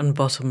top and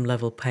bottom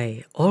level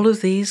pay, all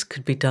of these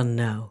could be done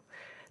now.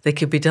 They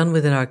could be done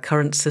within our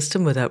current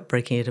system without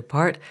breaking it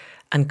apart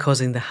and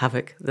causing the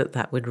havoc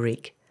that would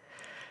wreak.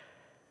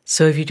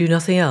 So if you do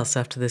nothing else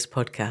after this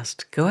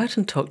podcast, go out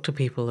and talk to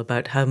people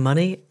about how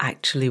money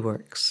actually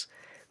works.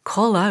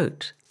 Call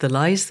out the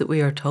lies that we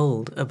are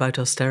told about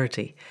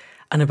austerity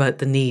and about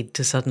the need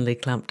to suddenly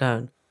clamp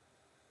down.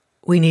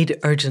 We need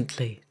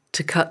urgently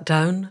to cut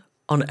down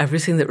on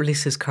everything that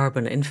releases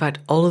carbon. In fact,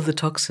 all of the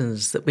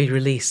toxins that we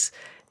release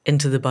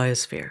into the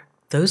biosphere,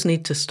 those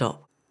need to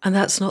stop. And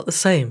that's not the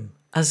same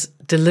as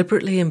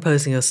deliberately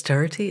imposing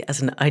austerity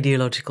as an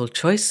ideological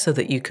choice so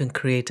that you can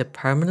create a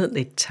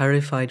permanently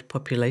terrified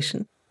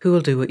population who will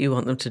do what you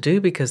want them to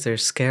do because they're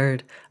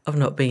scared of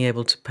not being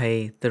able to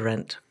pay the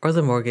rent or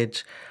the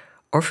mortgage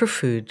or for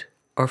food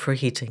or for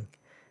heating.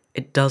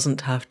 It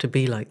doesn't have to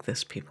be like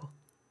this, people.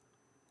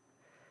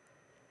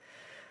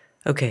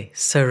 Okay,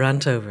 so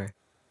rant over.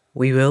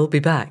 We will be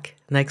back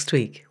next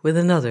week with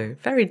another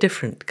very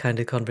different kind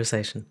of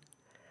conversation.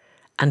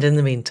 And in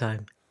the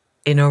meantime,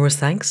 enormous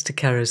thanks to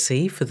Caro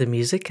C for the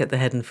music at the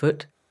head and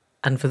foot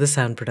and for the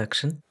sound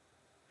production,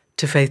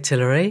 to Faith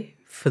Tilleray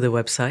for the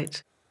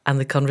website and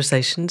the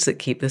conversations that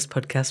keep this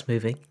podcast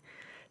moving,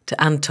 to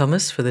Anne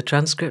Thomas for the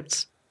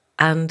transcripts,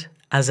 and,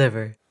 as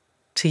ever,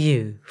 to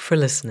you for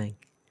listening.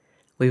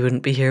 We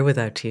wouldn't be here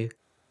without you.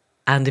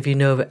 And if you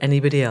know of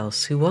anybody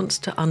else who wants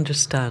to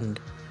understand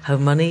how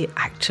money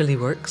actually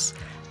works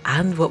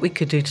and what we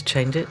could do to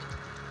change it,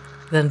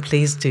 then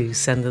please do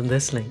send them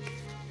this link.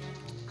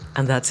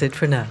 And that's it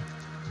for now.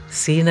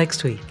 See you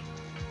next week.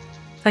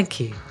 Thank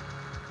you,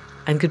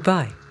 and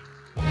goodbye.